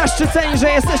czujemy się zaszczyceni, że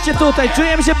jesteście tutaj.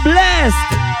 Czujemy się blessed.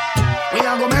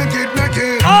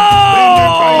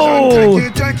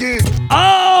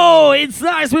 Oh, it's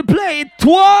nice we play it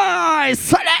twice.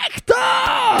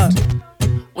 Selector.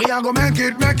 We are gonna make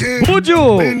it.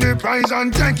 Budziu. Win the prize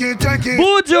and take it.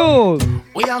 Budziu.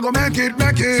 We are gonna make it.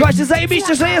 Słuchajcie,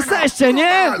 zajebiście, że jesteście,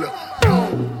 nie?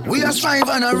 We are strive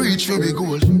and a reach for big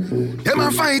goal. Them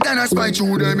a fight and a spy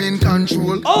through them in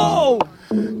control. Oh!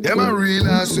 Them a real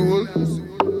asshole.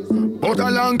 But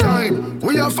a long time,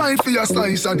 we a fight for your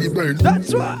slice of the bird.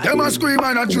 That's right. Them a scream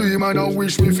and a dream and a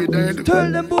wish me for dead.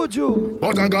 Tell them, Buju.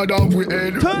 But I got off with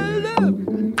head. Tell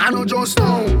them. I know just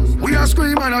now, we a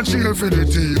scream and a cheer for the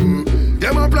team.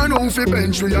 Them a plan out for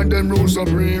bench we and them rule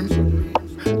supreme.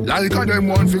 Like a them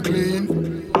want for clean.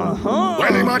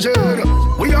 Well imagine,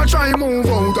 we a try move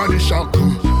out of the shock.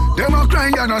 Them a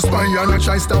cry and a spy and a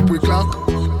try stop we clock.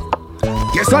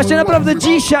 Słuchajcie, naprawdę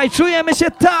dzisiaj czujemy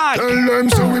się tak. Tell them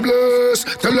so we bless.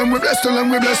 Tell them we bless, tell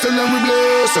them we bless, tell them we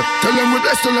bless. Tell them we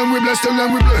bless, tell them we bless, tell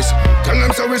them we bless. Tell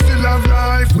them so we still have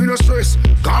life, we no stress.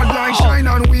 God light shine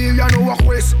and we ya no walk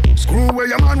west. Screw where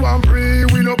your man want pray,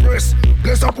 we no press.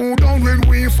 Bless up who down when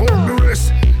we fuck the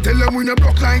rest. Tell them we no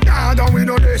broke like that and we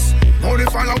know this. Only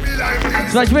follow we like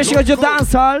this. Słuchajcie, jeśli chodzi o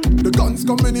dancehall, The guns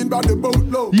coming in by the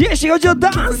boatload. jeśli chodzi o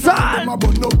dancehall,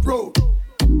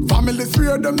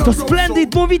 to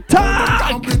Splendid mówi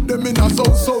tak!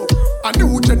 A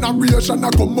new generation a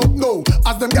come up now.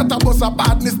 As them get a bus of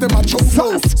badness, them a choke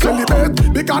now.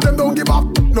 Celebrate because them don't give up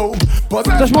no.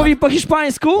 Ktoś mówi po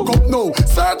hiszpańsku? No,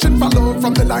 searching for love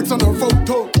from the likes on her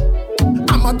photo.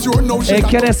 Amateur no shit.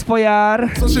 ¿Quieres follar?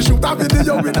 So she shoot a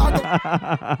video with a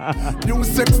new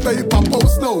sex tape a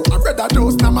post now. I read a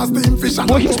dose now my steam fish and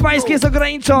Mój hiszpański jest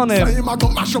ograniczony.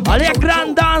 Ale jak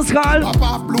gram dancehall,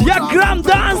 jak gram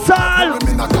dancehall!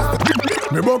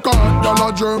 Me book out, girl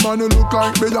a German, you look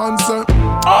like Beyonce.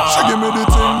 She give me the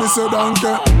thing, me say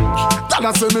donkey. Girl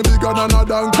a say me bigger than a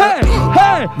donkey. Hey,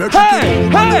 hey, hey,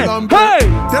 hey, hey!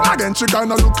 Then again she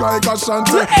kinda look like a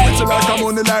shanty. She like a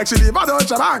money like she leave a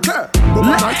Deutsche Bank. But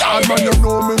when I call man, you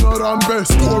know me no rampe.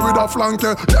 Score with a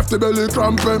flanke, left the belly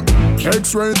cramping.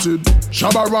 X-rated,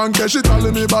 Shabba Ranke, she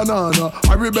calling me banana.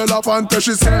 I rebel up and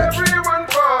she say everyone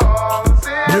falls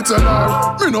in. Me tell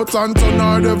her, me no tanto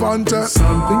nor devante.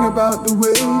 Something about the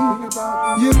way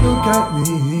you look at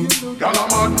me. Girl,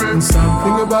 I'm on me.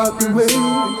 Something about the way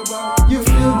you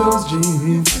feel those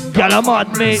jeans. Girl, I'm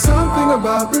on me. Something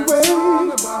about the way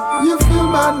you feel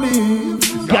my needs.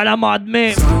 Girl, I'm on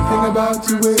me. Something about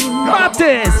the way.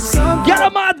 Mattis, girl,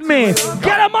 I'm on me.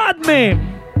 Girl, I'm on me.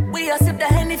 We are sip the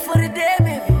Henny for the day,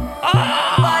 baby.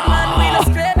 Bad man, we no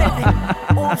stray, baby.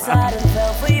 Oops, I done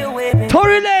fell for you, baby.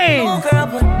 Tory Lane. No, girl,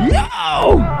 but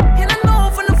yo. And I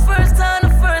know from the first time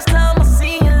I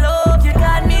seen your love, you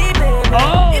got me, baby.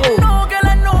 Oh. Even though, girl,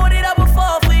 I know that I would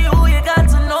fall for you, you got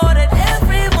to know that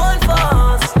everyone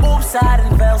falls. Oops, I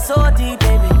done fell so deep,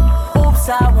 baby. Oops,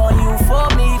 I want you for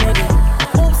me, baby.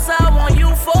 Oops, I want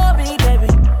you for me, baby.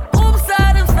 Oops,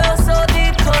 I done fell so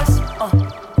deep, cause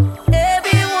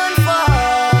everyone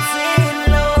falls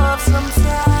in love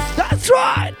sometimes. That's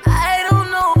right. I don't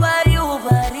know about you,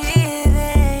 but it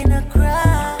ain't a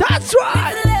crime. That's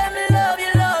right. If you let me love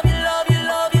you, love you, love you,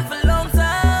 love you for a long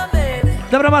time, baby.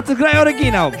 Dobra, Mattis, graj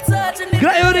oryginał.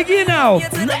 Graj oryginał.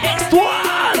 Next one.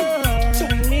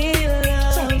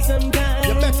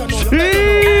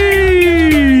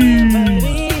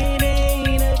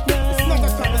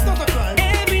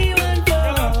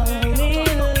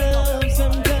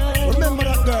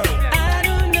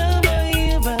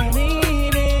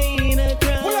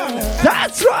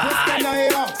 That's right.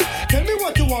 Tell me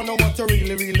what you wanna, what you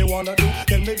really wanna do.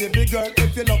 Tell me, baby girl,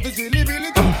 if your love is really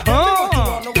true. Tell me what you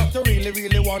wanna, what you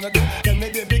really wanna do. Tell me,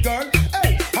 baby girl,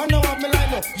 hey, I know what me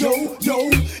like, no. Yo,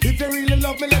 if you really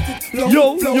love me, let it flow,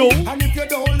 yo. And if you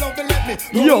don't love me, let me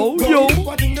go, yo.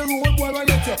 What in the road, boy, I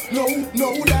let you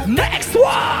know that. Next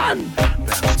one.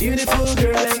 Beautiful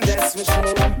girl, and that's for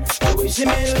sure. The way she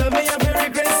made love me, I very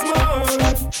regrets more.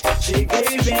 She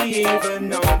gave me even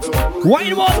number.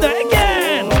 Wine Wonder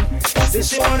again. Say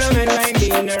she wanna make like me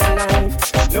in her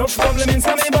life. No problem in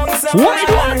some bounce. Wine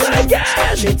Wonder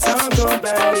again. She talk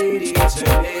about it each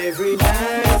and every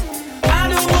night. I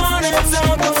don't wanna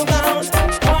talk about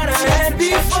what I had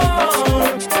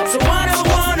before. So what I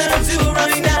wanna do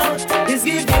right now is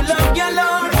give you love, your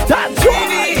love. That's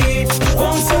right.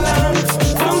 Bounce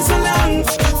along,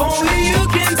 only you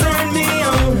can turn me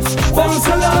on. Bounce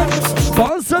along,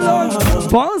 bounce along,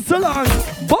 bounce along,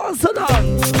 bounce along,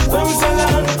 bounce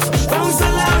along, bounce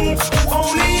along,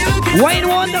 only you can. Wayne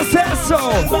Wonder says so.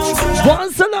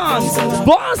 Bounce along,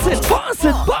 bounce it, bounce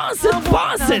it, bounce it,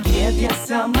 bounce it. Give you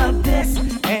some of this,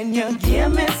 and you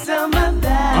give me some of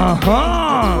that.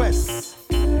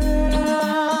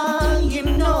 You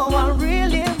know I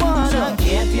really wanna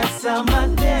give you some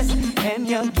of this, and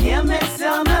you give me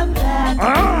some of that.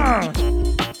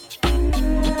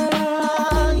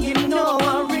 You know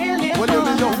I really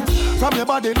wanna. From your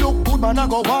body look good, man, I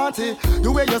go want it.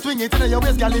 The way you swing it in your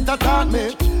waist, girl, it taunt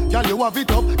me. Girl, you have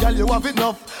it up, girl, you have it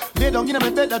enough. Lay down in my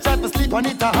bed, I try to sleep on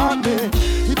it to haunt me.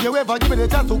 If you ever give me the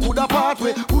chance to could a part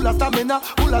way, full of stamina,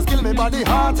 full of skill, my body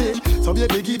hearty. So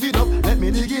baby, give it up, let me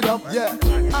dig it up, yeah.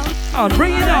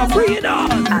 Bring it on, bring it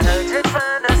on. I heard you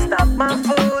trying to stop my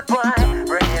food, boy.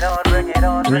 Bring it on, bring it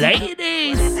on.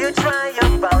 Ladies. If you try,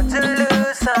 you're about to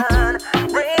lose, son.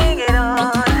 Bring it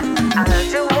on. I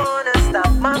heard you wanna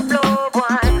stop my flow, boy.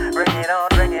 Bring it on,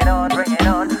 bring it on, bring it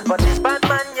on. But this bad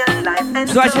man, your life and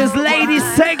Such as ladies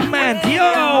segment,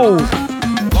 yo.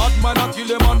 Bad man a kill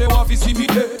them and they want to see me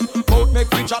dead. Bout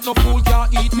make me chat, no fool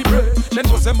can't eat me bread. Then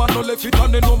go say man no left it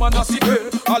and then no man a see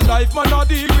it. A life man a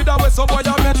deal with a way some boy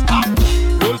a met.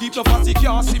 Roll deep no fancy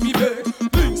can't see me bed.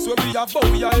 Links where we have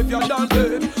bow ya if you're done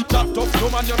dead. that tough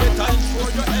woman, you better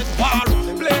ensure your head bar.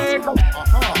 Blake.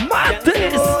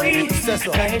 Mattis.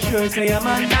 Can you sure say I'm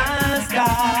a nasty?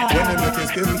 When they make his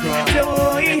skin crawl.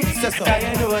 Can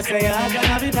you know say I'm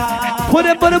gonna be bad? Put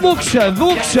it on the bookshelf.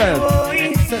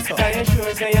 Can you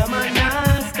sure say I'm a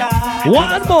nasty?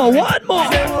 One more. Can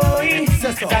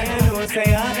you know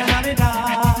say I'm gonna be bad?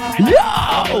 Yo!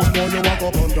 How much more you walk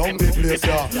up and down the place,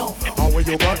 yeah? How will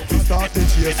you got to start the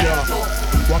chase, yeah?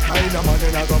 What kind of man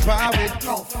you not go far with?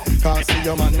 Can't see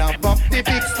your man have up the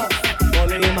fix.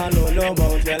 Only him alone know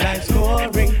about your life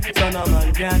scoring. So no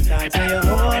man can't dance when you're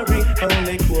whoring.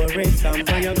 Only pouring some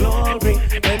for your glory.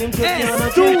 When him took you on a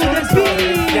trip to the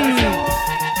beat.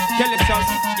 Kelly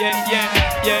sauce,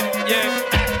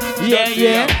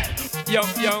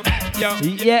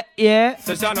 Yeah.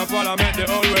 So shall not follow me the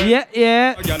whole way.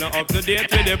 Yeah. You're not up to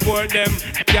date with the poor them.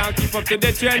 Can't keep up to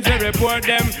the trends and report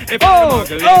them. If Oh,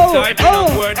 the muggle inside, we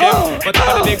don't pour them. But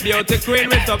all the big beauty queen,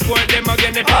 we support them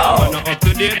again. If you're not up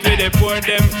to date with the poor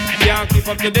them. Can't keep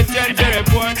up to the trends and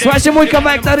report them. Słuchajcie, mój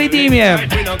kawałek na Redeemie.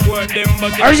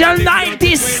 Original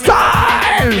 90s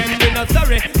style. We're not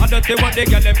sorry. I don't say what they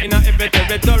get them in a every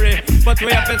territory. But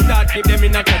we have to start keep them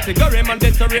in a category.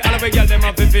 Mandatory, all we get them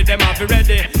up if them have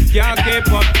ready. Can't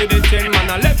keep up to the chain, man,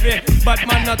 I left it. But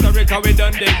man, not sorry, cause we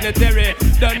done dignitary.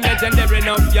 Done legendary,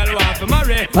 enough, y'all want to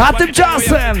marry. A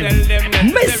tymczasem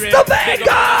Mr.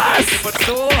 Vegas!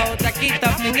 So take it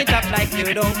up, sing it up like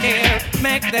you don't care.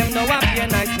 Make them know up your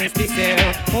niceness this year.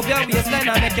 Move your waistline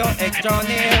and make your extra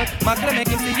near. Macro make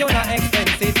him see you not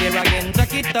expensive here again.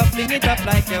 Take it up, sing it up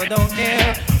like you don't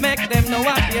care. Make them know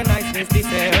up your niceness this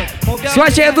year.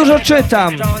 Słuchajcie, ja dużo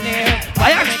czytam. A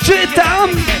jak czytam?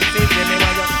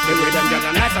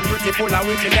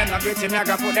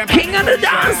 King of the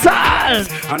dancehall!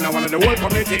 And now one of the whole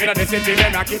community in the city,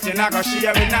 them a kitchen, I go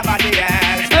share with nobody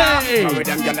else. Hey! With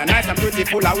them girls are nice and pretty,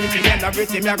 full of witty, them not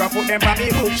pretty, me I go put them on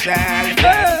the bookshelf.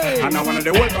 Hey! And now one of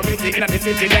the whole community in the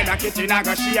city, them a kitchen, I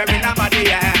go share with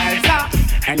nobody else.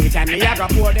 Anytime me I go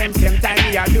pour them, same time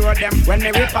me adore them. When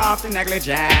me rip off the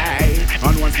negligee,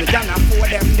 and once me can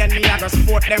afford them, then me I go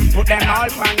support them, put them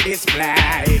all on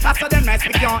display. After them nice,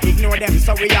 we can't ignore them,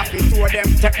 so we have to tour them,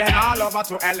 take them all over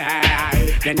to LA.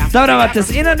 Dobra, Mattis,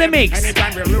 in the mix. In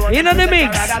the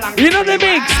mix. In the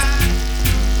mix.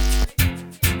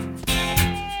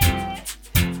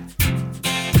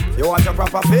 You want your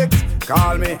proper fix?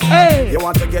 Call me. Hey. You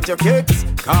want to get your kicks?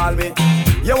 Call me.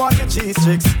 You want your cheese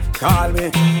sticks? Call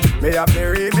me. Me have the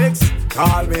remix?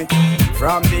 Call me.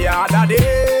 From the other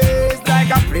days,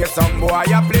 like I play some boy,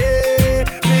 I play.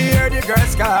 Me hear the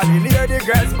girls calling, hear the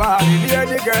girls bawling, hear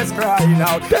the girls crying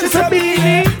out. That's a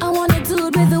meaning. I want a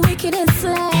dude with the wickedest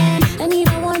slang. I need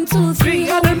a 1, 2, 3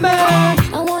 on the man.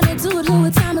 I want a dude who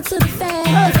would time it to the fan.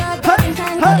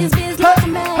 His biz like a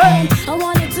man. I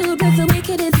want a dude with the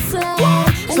wickedest slang.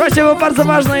 Słuchajcie, bo bardzo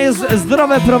ważne jest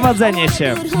zdrowe prowadzenie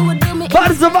się.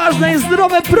 Bardzo ważne jest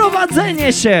zdrowe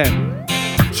prowadzenie się.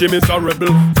 She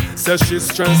miserable, says she's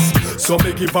stressed, so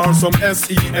me give her some sex.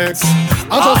 I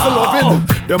just love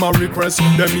it, them a request,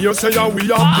 them here say we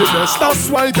have the best. That's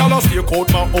why y'all stay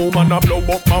out my home and I blow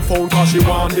up my phone cause she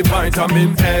want the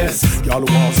vitamin S. Y'all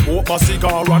want smoke my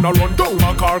cigar and I run down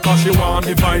my car cause she want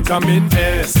the vitamin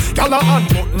S. Y'all a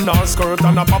unbutton her skirt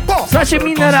and a pop off. Słuchajcie,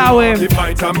 minerały,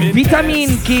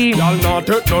 witaminki,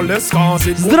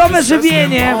 zdrowe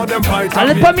żywienie,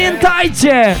 ale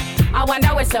pamiętajcie! I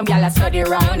wonder where some gyal study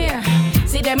round here.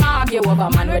 See them argue over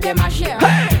man where them a share.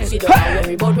 She don't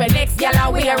worry about when next gyal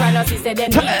a wear and us say them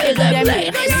need to do them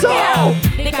here.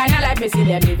 The kind of life me see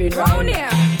them living round here.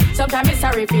 Sometimes it's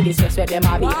sorry for this where them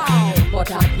a be.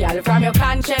 But a gyal from your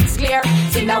conscience clear.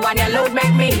 See now one you load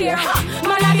make me hear.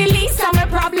 Man a the least of my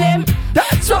problem.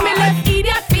 So me left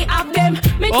idiot fi have them.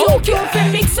 Me too cute fi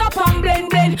mix up and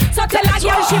blend. So tell a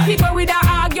girl she fi go with her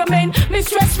argument. Me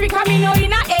stress free cause me know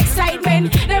in a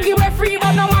excitement. Them give her free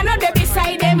but no one no dey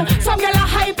beside them. Some girl a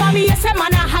hype on me, yes a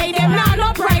man a hide them. Nah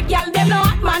no pride girl, them no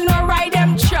hot man no ride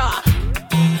them. Cha.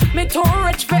 Me too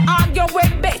rich fi argue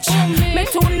with bitch. Me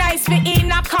too nice fi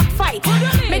in a cockfight.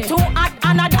 Me too hot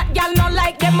and a that girl no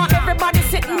like them. Everybody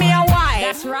sitting me a wife.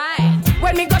 That's right.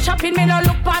 When me go shopping, me no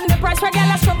look on the price. When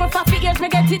girl a struggle for 4 years, me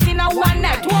get it in a one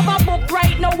night. Overbook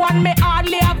right, no one me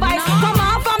hardly advise. Come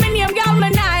on for me name, girl, me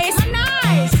nice.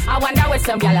 I wonder where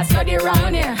some girl a study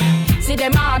round here. See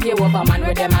them argue over man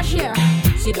with them a share.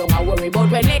 She don't a worry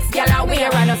about when next girl a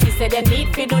wear. And she say they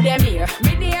need to do them here.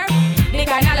 Me dear, the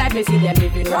kind of life me see them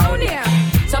living round here.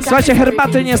 Słuchajcie,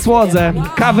 herbaty nie słodzę,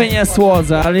 kawy nie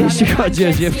słodzę, ale jeśli chodzi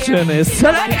o dziewczyny,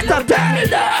 selekta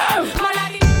telna!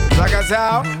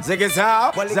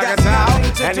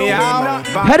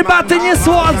 Herbaty nie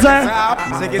słodzę,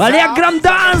 ale jak gram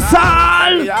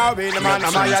dancehall.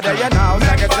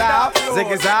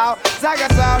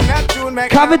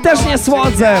 Kawy też nie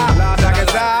słodzę,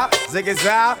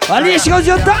 ale jeśli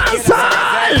chodzi o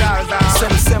dancehall.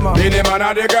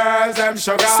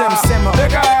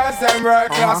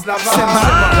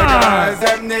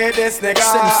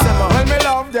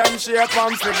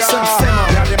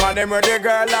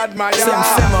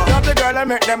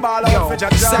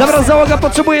 Dobra, załoga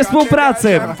potrzebuje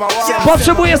współpracy.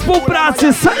 Potrzebuje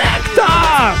współpracy. Selekta!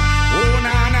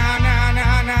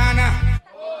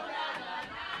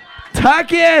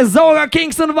 Tak jest, załoga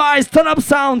Kingston Vice, Turn Up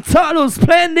Sound, Salu,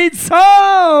 Splendid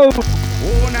Sound!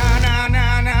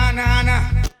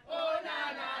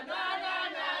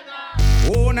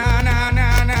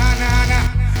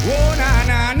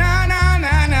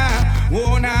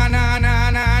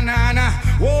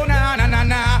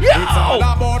 It's all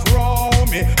about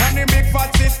Romy and the big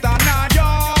fat sister now yo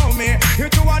me. You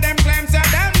two of them claims that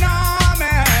them know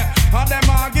me. All them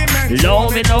arguments.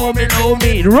 Love me,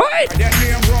 right? Then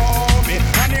me Romy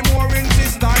and the mooring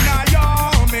sister now yo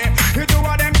me. You two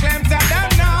of them claims that them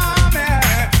know me.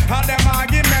 All them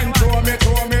arguments throw me.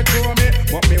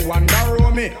 But me wonder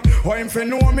Romy, how him fi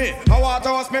know me? I want to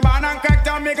host me ban and crack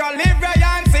down me go live where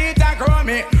and see it and grow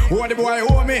me. Oh the boy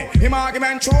owe me, him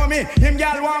argument show me. Him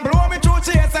gal want blow me through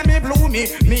chase and me blew me.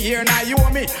 Me here now you owe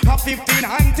me a 15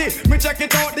 auntie. Me check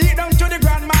it out deep down to the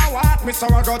grandma what. Me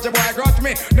sorrow got the boy got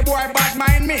me, the boy bad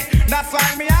mind me. That's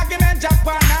why me argument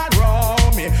Japan not row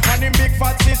me. And him big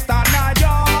fat sister not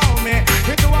yo me.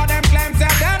 The two of them claims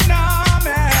that them know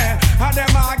me. And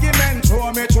them argument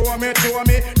show me.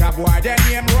 That boy their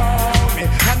name row me.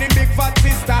 And him big fat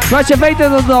sister. Słuchajcie, wejdę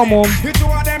do domu.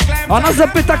 Ona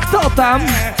zapyta kto tam.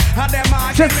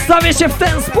 Przedstawię się w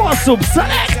ten sposób.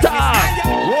 Selekta!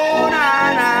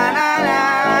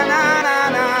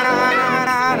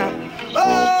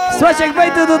 Słuchajcie, jak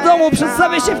wejdę do domu,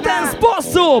 przedstawię się w ten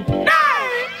sposób.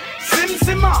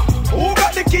 Sim, who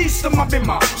got the keys to my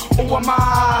bimmer? Who am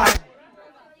I?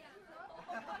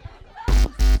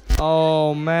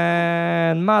 Oh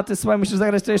man, Maty, słuchaj, musisz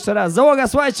zagrać to jeszcze raz. Załoga,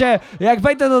 słuchajcie, jak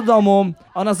wejdę do domu,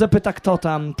 ona zapyta kto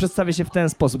tam, przedstawię się w ten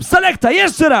sposób. Selekta,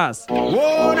 jeszcze raz!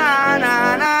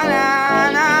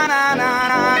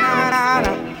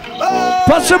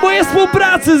 Potrzebuję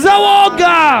współpracy,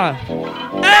 załoga!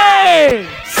 Ej!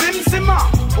 Sim,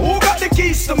 who got the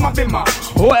keys to my bimmer?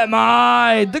 Who am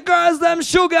I? The girls them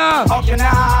sugar! How can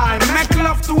I make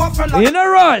love to a fella? In a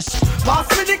rush! Pass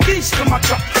me the keys to my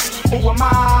truck. Who am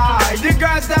I? The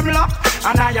girls them lock.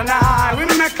 And I, we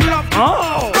make love.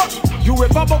 Oh! You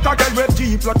ever buck a girl with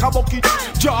deep like a bucket?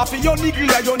 Draw for your niggle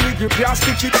like your niggle can't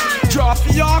stitch it. Draw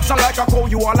for your oxen like a cow,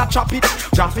 you wanna chop it.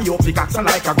 Draw for your pickaxe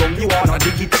like a gun, you wanna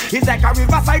dig it. It's like a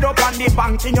riverside up on the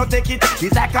bank and you take it.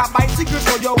 It's like a bicycle,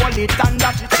 so you hold it and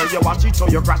dash it. So you watch it, so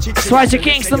you crash it. Słuchajcie,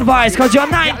 Kingston Vice, chodzi o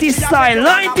 90s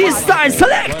style,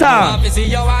 Selekta!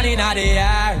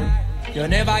 You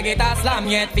never get a slam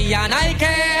yet, for your I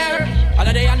care. All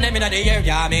of the and them in the air,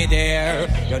 yeah, me there.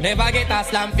 You never get a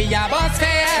slam for your bus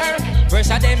fare. Fresh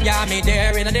of them, yeah, me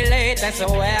there. In the latest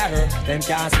wear, them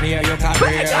can't smear your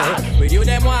career. With you,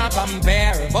 them want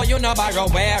compare. But you no borrow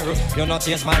wear. You no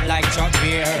chase man like Chuck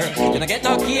Beer. You no get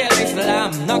no kill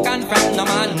Islam, no confront no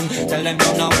man. Tell them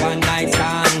you no one night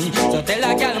stand. So tell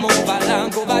a girl move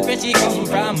along, go back where she come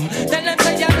from. Tell them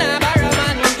say you're not borrow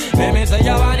man. Let me say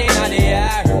you want in the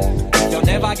air. You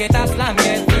never get a slam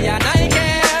yet, me and I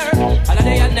care. All of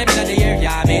the and them in the air,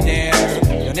 yeah, me there.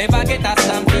 You never get a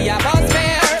slam for your bus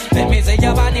fare. Let me say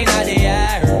you're one in the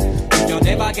air. You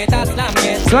never get a slam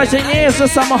yet. Słuchajcie, nie jeżdżę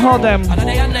samochodem,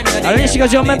 ale jeśli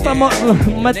chodzi o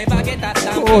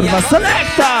kurwa,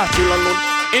 Selekta!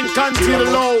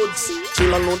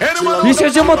 Jeśli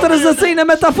chodzi o motoryzacyjne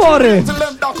metafory,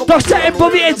 to chciałem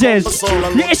powiedzieć.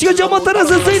 Jeśli chodzi o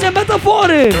motoryzacyjne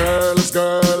metafory.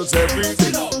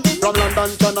 From London,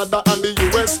 Canada and the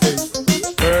USA.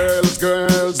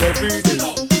 Girls, everything.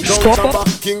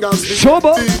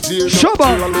 Shoba.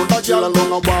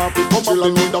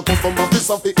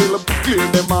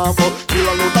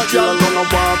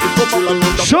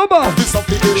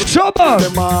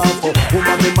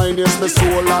 Woman, the mind is my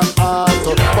soul and heart.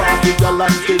 Party girl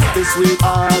and kiss the sweet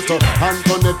heart.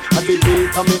 Antoinette at the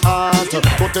beat of me heart.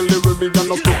 But tell the Ruby and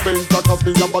not to paint that of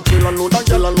me. But chill and load and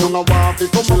girl alone a waffy.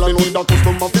 Come on, need a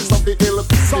custom of this of the hill.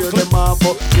 Clear them off.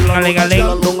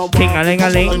 Ting-a-ling-a-ling,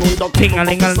 ting-a-ling-a-ling,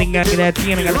 ting-a-ling-a-ling,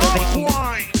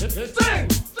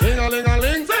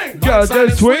 ting-a-ling-a-ling, girls they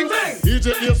swing. DJ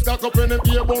is cock up in the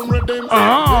earbone rhythm.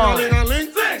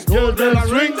 Ting-a-ling-a-ling, girls they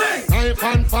swing. Knife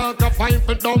and fork fine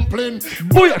for dumpling.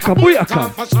 Bujaka, bujaka.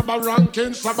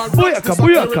 Bujaka,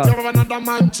 bujaka.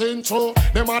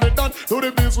 Them are the done to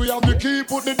the biz, we have the key,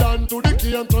 put the down to the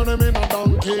key and turn them in a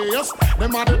donkey. Yes,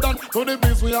 them are the done to the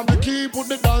biz, we have the key, put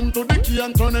the down to the key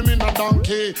and turn them in a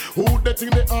donkey. Who they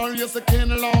think they are? Yes, they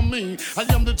can't allow me. I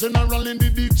am the general in the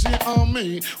DJ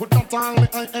army. With not only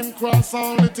I am cross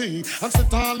all the T. And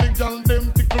sit all the gal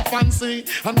them tickle fancy.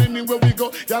 And anywhere we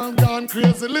go, y'all gone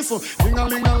crazy. Listen,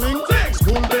 ding-a-ling-a-ling,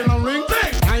 school bell a ring.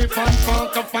 Knife and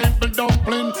fork a find the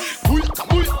dumpling.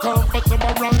 Come for some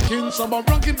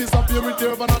ranking disappear with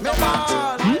your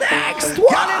banana. Next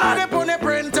one. Gal inna the pony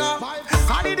printer.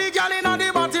 I need the gal inna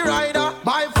the body rider.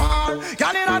 By far.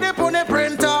 Gal inna the pony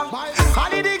printer. I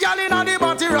need the gal inna the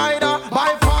body rider.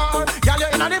 By far. Gal you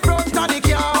inna the front of the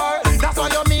car. That's why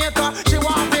you meet her. She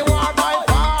want me war by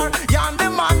far. You and the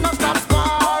man no stop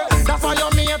spar. That's why you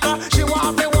meet her. She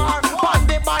want me war. On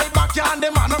the bike back, you and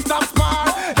the man no stop spar.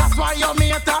 That's why you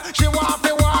meet her. She want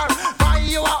me war. Buy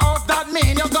you a house, that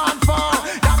mean you gone far.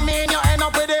 That mean you end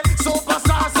up with the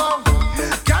superstar. So,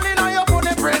 gal inna your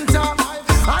pony printer.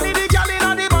 I need the gal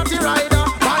inna the body rider.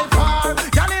 By far,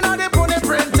 gal inna the pony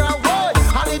printer. Whoa,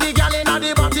 I need the gal inna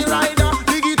the body rider.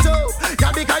 Dig it up,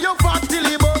 gal because you fat till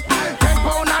you buck. 10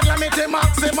 pound a gram it the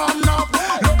maximum now.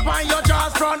 Look on your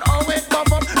jaws front, oh it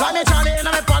buff up. Like me Charlie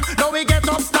inna me pan, now we get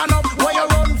up, stand up. Where you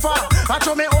run for? I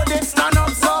show me how they stand up.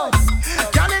 So,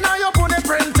 gal inna your pony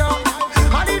printer.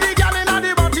 I need the gal inna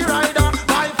the body rider.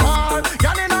 By far,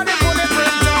 gal inna the pony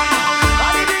printer.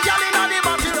 I need the gal inna the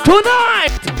body rider.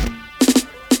 Tonight!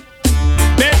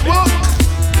 Network.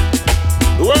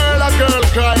 The world a girl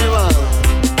cry, man.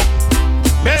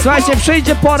 Słuchajcie,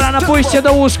 przyjdzie pora na pójście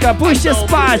do łóżka, pójście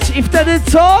spać i wtedy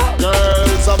co?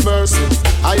 Girls of mercy,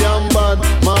 I am bad,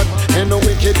 mad, and no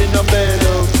wicked in the bed.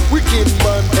 Wicked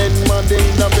man and mad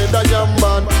in the bed. I am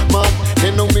bad, mad,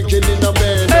 and no wicked in the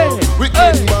bed.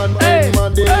 Wicked man and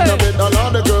mad in the bed. All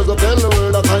of the girls will tell the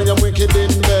world that I am wicked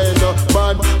in bed.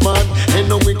 Bad, mad, and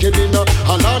no wicked in the.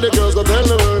 All of the girls will tell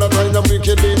the world that I am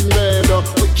wicked in bed.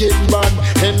 Wicked man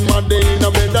and mad in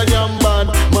the bed. I am bad,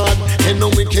 mad, and no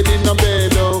wicked in the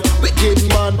bed. Wicked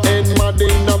man and mad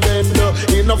in the bed.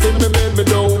 Enough in the bed, me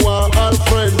don't want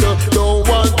Alfred. Don't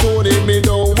want Tony, me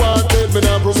don't want Ted.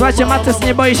 Słuchajcie, Matys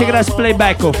nie boi się grać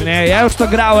playbacków, nie? Ja już to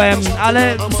grałem,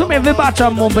 ale w sumie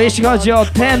wybaczam mu, bo jeśli chodzi o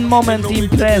ten moment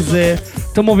imprezy,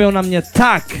 to mówią na mnie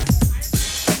tak.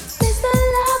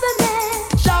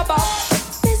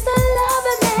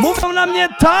 Mówią na mnie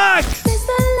tak!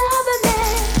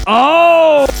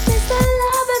 O!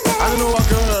 I know a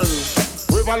girl.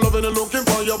 If I loving and looking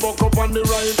for you, buck up on the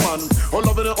right man. Oh,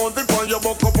 loving and hunting for you,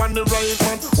 buck up on the right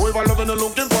man. Oh, if I loving and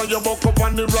looking for you, buck up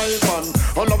on the right man.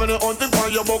 Oh, loving and hunting for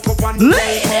you, buck up on the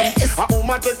right man. A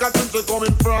woman take a trip, she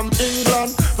coming from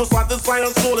England to satisfy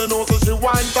her soul, and also she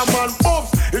wants a man.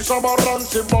 Oops, it's about run,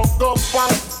 she buck up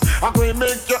fast. I will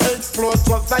make you explode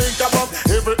just like a bomb.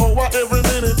 Every hour, every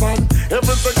minute, man.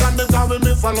 Every second, they call me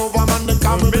Miss Lover Man. They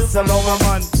call me Miss Lover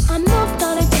Man. I'm not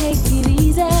gonna take it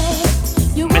easy.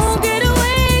 You won't get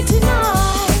away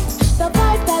tonight. The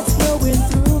vibe that's flowing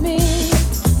through me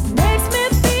makes me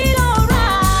feel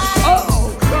alright.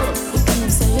 Oh, you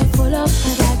say you're full of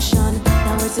attraction.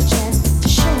 Now it's a chance to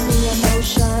show me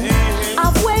emotion.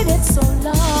 I've waited so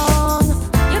long.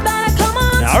 You better come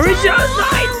on. The original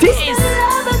 90s.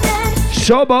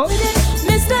 Shobo.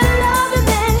 Mr.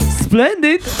 Loverman.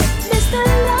 Splendid. Mr.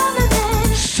 Loverman.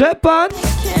 Shepan.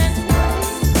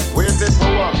 Where's this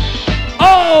power?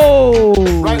 Oh!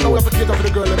 Right now we have to cater for the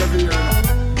girl in the rear.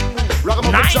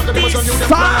 90s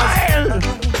style!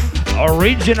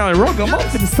 Original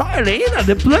ragamuffin style in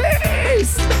the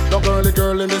place! No girly,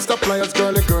 Mr. Players,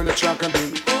 girly, chocolate.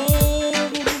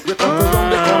 We come from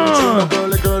the country.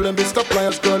 No girly, Mr.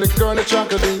 Players, girly,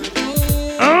 chocolate.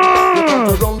 We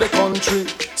come from the country.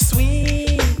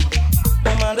 Sweet,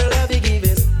 no matter love you give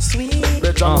is sweet.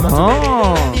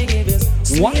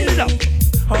 Wind it up!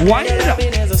 Wind it up!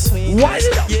 Wind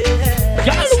it up!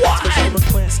 Y'all wine!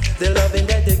 The loving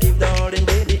that they give, darling,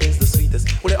 baby, is the sweetest.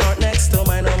 Well, the heart next to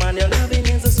mine, oh man, your loving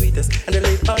is the sweetest. And the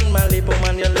lip on my lip, oh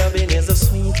man, your loving is the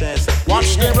sweetest.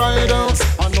 Watch the riders,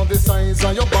 I know the size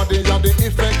of your body and the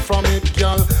effect from it,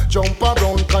 girl. Jump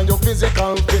around, kind of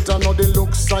physical fit. I know the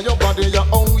looks of your body, yeah,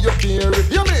 how you carry it.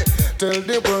 Hear me? Tell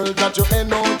the world that you're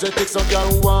energetic, so girl,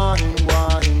 wine.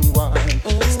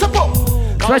 Step up!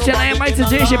 Słuchajcie, na Jamajce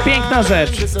dzieje się piękna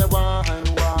rzecz.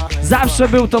 Zawsze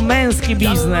był to męski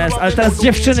biznes, ale teraz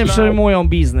dziewczyny przejmują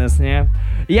biznes, nie?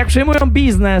 I jak przejmują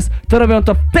biznes, to robią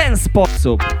to w ten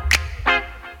sposób.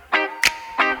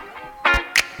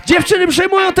 Dziewczyny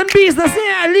przejmują ten biznes,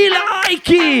 nie? Lila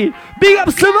Aiki! Big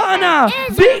up Savannah!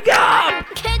 Big up!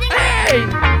 Hey!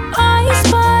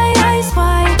 I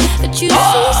spy that you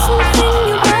see something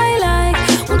you might like.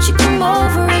 Won't you come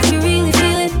over if you really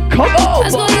feel it? Come on.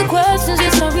 Ask all your questions,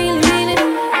 yes, I really mean it.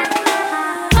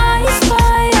 I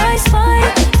spy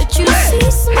that you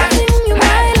see something you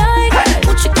might like.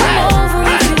 Won't you come over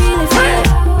if you really feel it?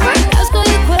 Ask all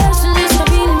your questions, yes, I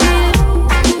really mean it.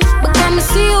 But come and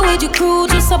see you with your crew,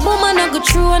 just a woman I go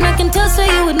true, and I can tell so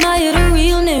you admire the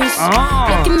realness.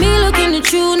 Look at me looking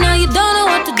at you, now you don't know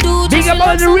what to do. Big up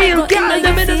all the real girls,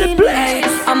 them in the place.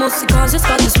 I'm also conscious,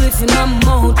 got the swift in my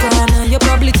mouth corner. You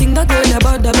probably think that girl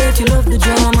about that, bet you love the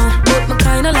drama. But me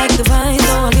kinda like the vibe,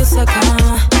 so I guess I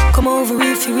can. Come over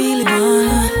if you really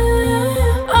wanna.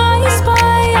 I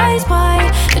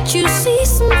spy that you see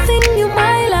something you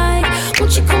might like.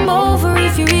 Won't you come over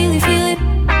if you really feel it?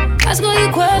 Ask all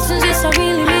your questions, yes, I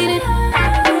really mean it.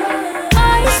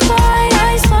 I spy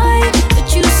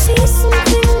that you see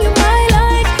something you might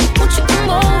like. Won't you come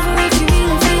over if you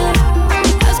really feel it?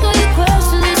 Ask all your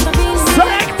questions, yes, I really mean it.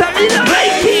 Select a little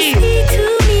Reiki. Speak to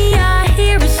me, I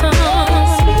hear a song.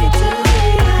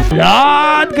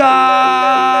 Lord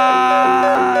God.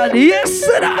 Yes,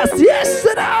 it does. Yes,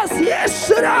 it does. Yes,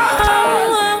 it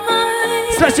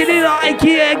does. Such a little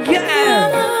Reiki again.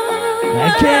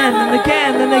 Again and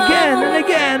again and again and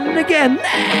again and again.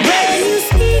 When you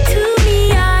speak to me,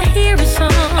 I hear a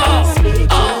song.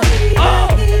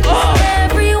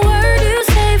 Every word you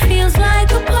say feels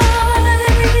like a part.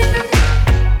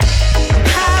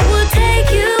 I will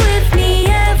take you with me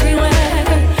everywhere.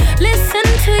 Listen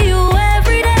to you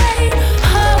every day.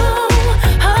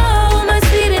 Oh, my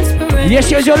sweet inspiration.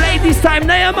 Jeśli chodzi o Ladies Time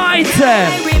na Jamajce.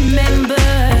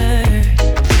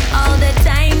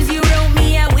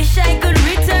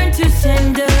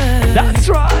 That's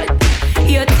right.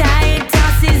 Your tired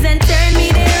tosses and turn me,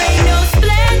 there ain't no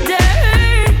splendor.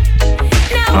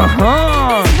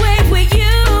 Now this way with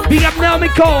you. Big up Naomi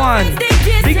Cohen.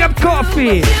 Big up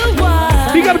Coffee.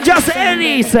 Big up Just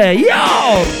Elise.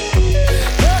 Yo.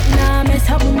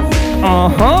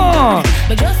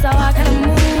 But just how I can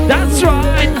move. That's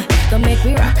right. Don't make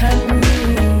me rock and move.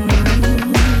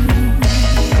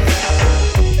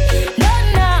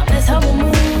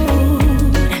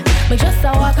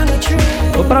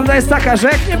 Bo prawda jest taka, że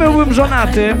jak nie byłbym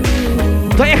żonaty,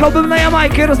 to jechałbym na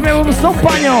Jamajkę, rozmawiałbym z tą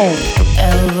panią.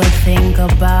 Ever think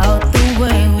about the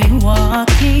way we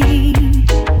walking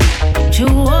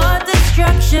toward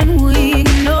destruction, we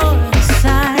ignore the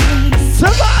signs.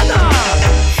 Savannah!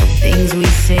 Things we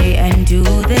say and do,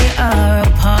 they are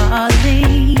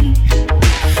appalling,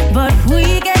 but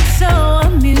we get so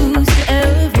amused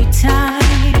every time.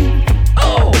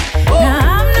 Now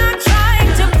I'm not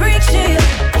trying to preach to you,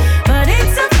 but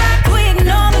it's a fact we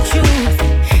ignore the truth.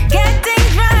 Getting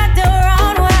dragged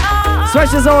around where our...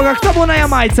 Słuchajcie, załoga, kto był na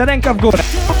Jamajce? Ręka w górę.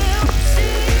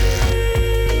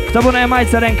 Kto był na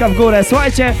Jamajce? Ręka w górę.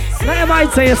 Słuchajcie, na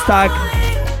Jamajce jest tak.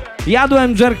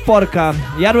 Jadłem jerk porka,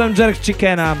 jadłem jerk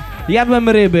chickena, jadłem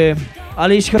ryby,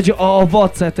 ale jeśli chodzi o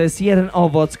owoce, to jest jeden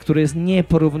owoc, który jest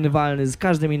nieporównywalny z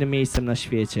każdym innym miejscem na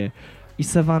świecie. I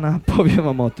Savannah powie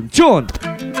wam o tym. Tune!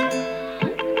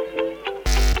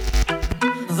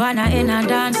 Vanna in a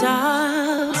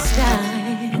dancehall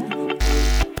style.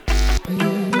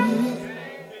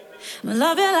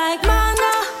 Love you like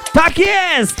mango. Tak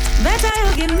jest! Better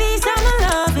you give me some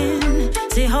loving.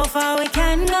 See how far we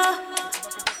can go.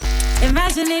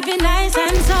 Imagine it be nice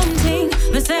and something.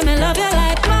 But say me love you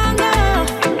like mango.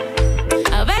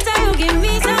 Better you give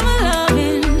me some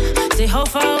loving. See how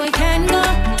far we can go.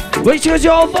 Bo jeśli chodzi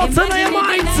o owoce na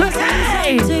Jamajce,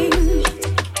 ej!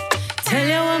 Tell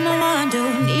you what I want to,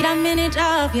 need a minute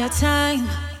of your time.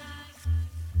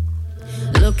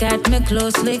 Look at me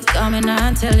closely, coming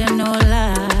and tell you no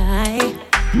lie.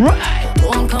 Right.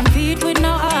 Won't compete with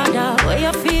no other, where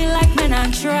you feel like men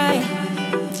and try.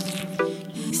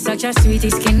 Such a sweetie,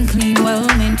 skin clean, well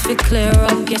meant to clear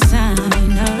up your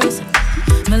signals.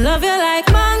 Me love you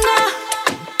like mango.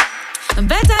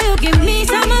 Better you give me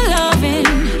some loving.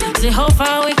 See how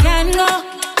far we can go.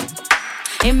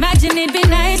 Imagine it be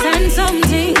nice and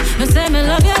something. Me say me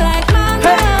love you like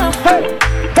mango. Hey,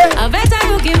 hey. I better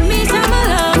you give me some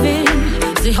loving.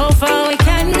 See how far we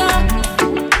can go.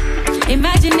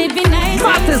 Imagine it be nice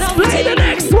and something. Play the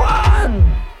next one.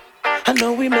 I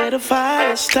know we made a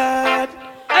fire start.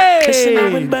 Hey. Listen, now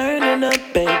we're burning up,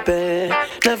 baby.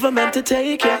 Never meant to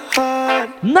take your heart.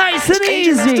 Nice and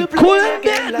easy, cool and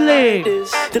deadly.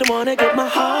 Didn't wanna get my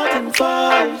heart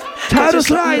involved.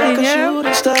 Titus riding,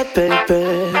 yeah. Stop,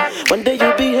 baby. One day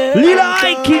you'll be here. Lila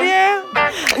Ike, yeah.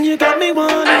 And you got me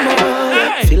wanting more.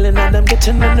 Hey. Feeling that I'm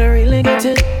getting and I really get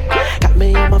it. Got me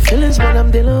in my feelings when I'm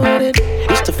dealing with it.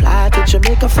 Used to fly to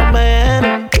Jamaica from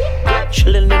Miami.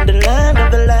 chillin' in the land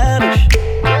of the lavish.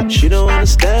 She don't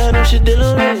understand who she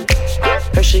dealing with.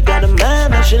 Her she got a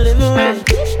man that she living with,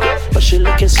 but she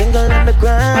looking single in the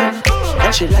ground.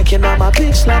 And she liking all my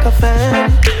pics like a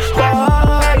fan.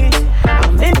 Why?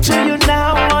 I'm into you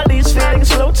now, all these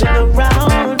feelings floating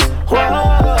around.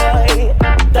 Why?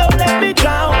 Don't let me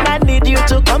drown, I need you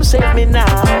to come save me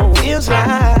now. Feels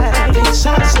like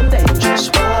inside some dangerous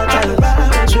water.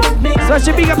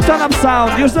 Słuchajcie, big up Turn Up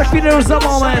Sound, już za chwilę, już za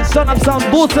moment. Turn Up Sound,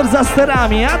 Booster za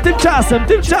sterami, a tymczasem.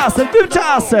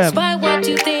 Despite what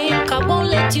you think, I won't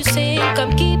let you sink.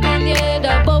 I'm keeping your head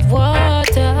above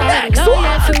water. Now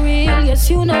you're for real, yes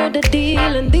you know the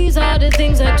deal. And these are the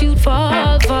things that you'd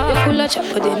fall for. You're full of chop,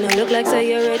 but they not look like say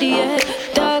you're ready yet.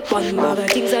 Dark one, other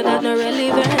things that are not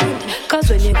relevant. Cause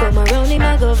when you come around, they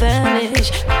might go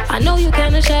vanish. I know you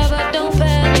kinda shy, but don't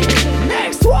panic.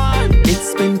 Next one!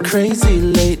 It's been crazy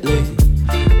lately.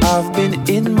 I've been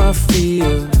in my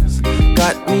feels.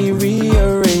 Got me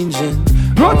rearranging.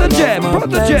 All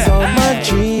my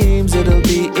dreams, it'll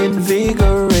be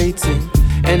invigorating.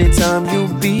 Anytime you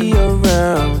be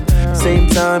around, same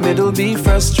time it'll be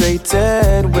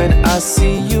frustrated. When I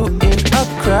see you in a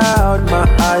crowd, my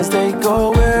eyes they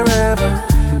go wherever.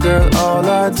 Girl, all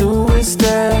I do is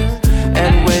stare.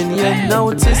 And when you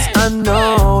notice, I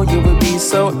know you will be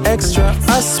so extra,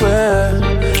 I swear.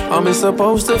 I'm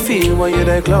supposed to feel when you're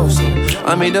that close.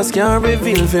 I mean, just can't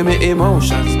reveal for me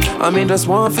emotions. I mean, just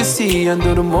want to see and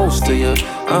do the most to you.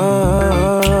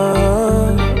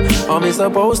 I'm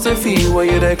supposed to feel when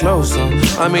you're that close.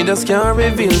 I mean, just can't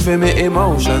reveal for me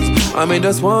emotions. I mean,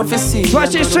 just want to see.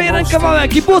 Słuchajcie, jeszcze jeden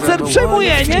kawałek i Bucer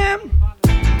przejmuje, nie?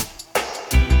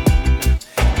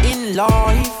 In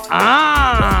life.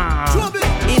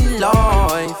 In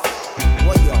life.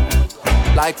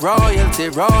 Like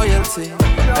royalty.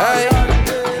 Hey.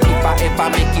 If I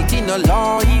make it in a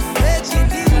life,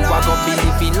 you are gonna be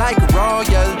living like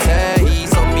royalty.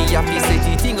 So me happy set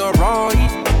it in a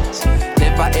right.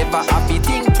 Never ever happy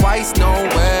think twice, no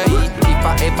way. If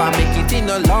I ever make it in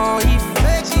a life,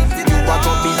 you are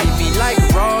gonna be living like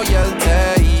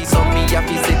royalty. So me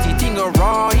happy set it in a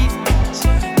right.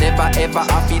 Never ever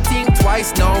happy think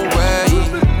twice, no way.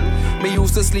 Me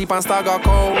used to sleep on Stagger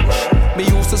Coach. Me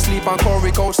used to sleep on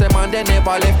Corey Coach. Them and they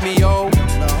never left me out.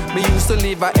 Me used to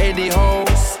live at Eddie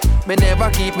House. Me never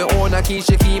keep me own a key.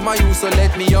 She keep my used to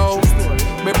let me out.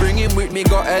 Me bring him with me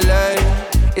go LA.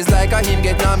 It's like a him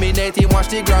get nominated. Watch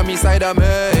the Grammy side of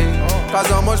me. Cause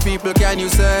how much people can you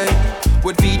say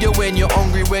would feed you when you're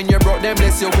hungry, when you're broke, them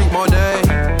bless you with money.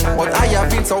 But I have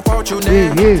been so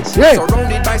fortunate,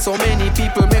 surrounded by so many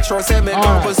people, make sure say me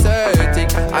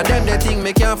compensating. And them the thing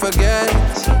me can't forget.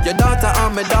 Your daughter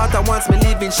and my daughter wants me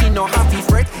living, she no happy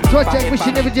fret. Słuchajcie,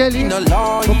 jakbyście nie wiedzieli,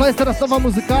 to jest teraz nowa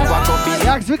muzyka.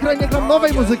 Jak zwykle nie gram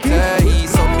nowej muzyki,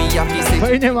 bo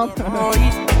jej nie mam.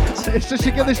 Ale jeszcze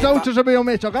się kiedyś nauczę, żeby ją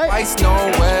mieć, okej?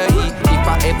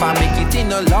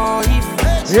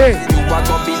 Yeah. You are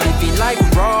gonna be living like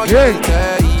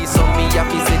royalty. So me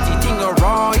happy set it in a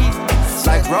right.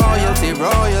 Like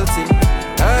royalty.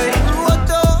 Hey.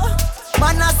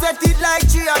 Man, I set it like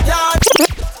tree a yard.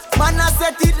 Man, I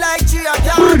set it like tree a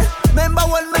yard. Remember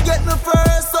when me get me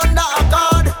first under a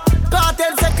card.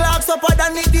 Cartel say clocks up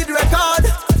than it did record.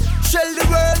 Shell the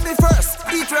world me first,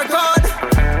 beat record.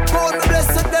 God me bless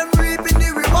them reaping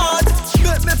the reward.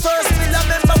 Get me first, feel I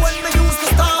remember when me used to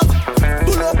stop.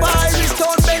 Pull up Irish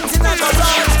town, Benz in a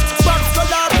garage. Box for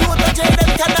that protege,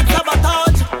 them cannot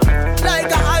sabotage.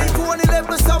 Like a iPhone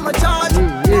 11 summer charge.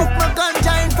 Broke my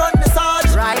ganja in front the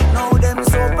sarge. Right now them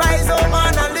surprise, oh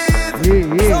man I live.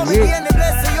 So me gain the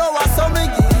blessing, yo I so me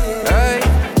give. Hey,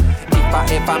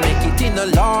 if I make it in a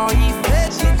life,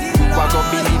 you are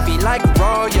gonna be living like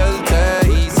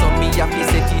royalty. So me happy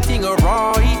set it in a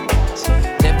right.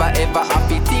 Never ever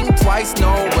happy think twice,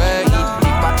 no way.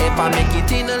 If I ever make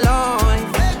it in a life,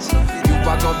 you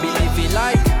are gonna be living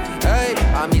like, hey,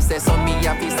 I miss that, so me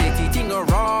happy set it in a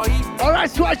right.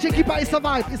 Alright, słuchajcie, ekipa jest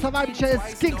Vibe dzisiaj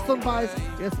jest Kingston Vice,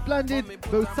 jest Splendid,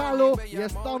 był Calu,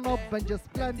 jest Tonop, będzie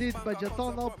Splendid, będzie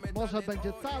Tonop, może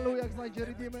będzie Calu, jak znajdzie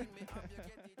redeemy.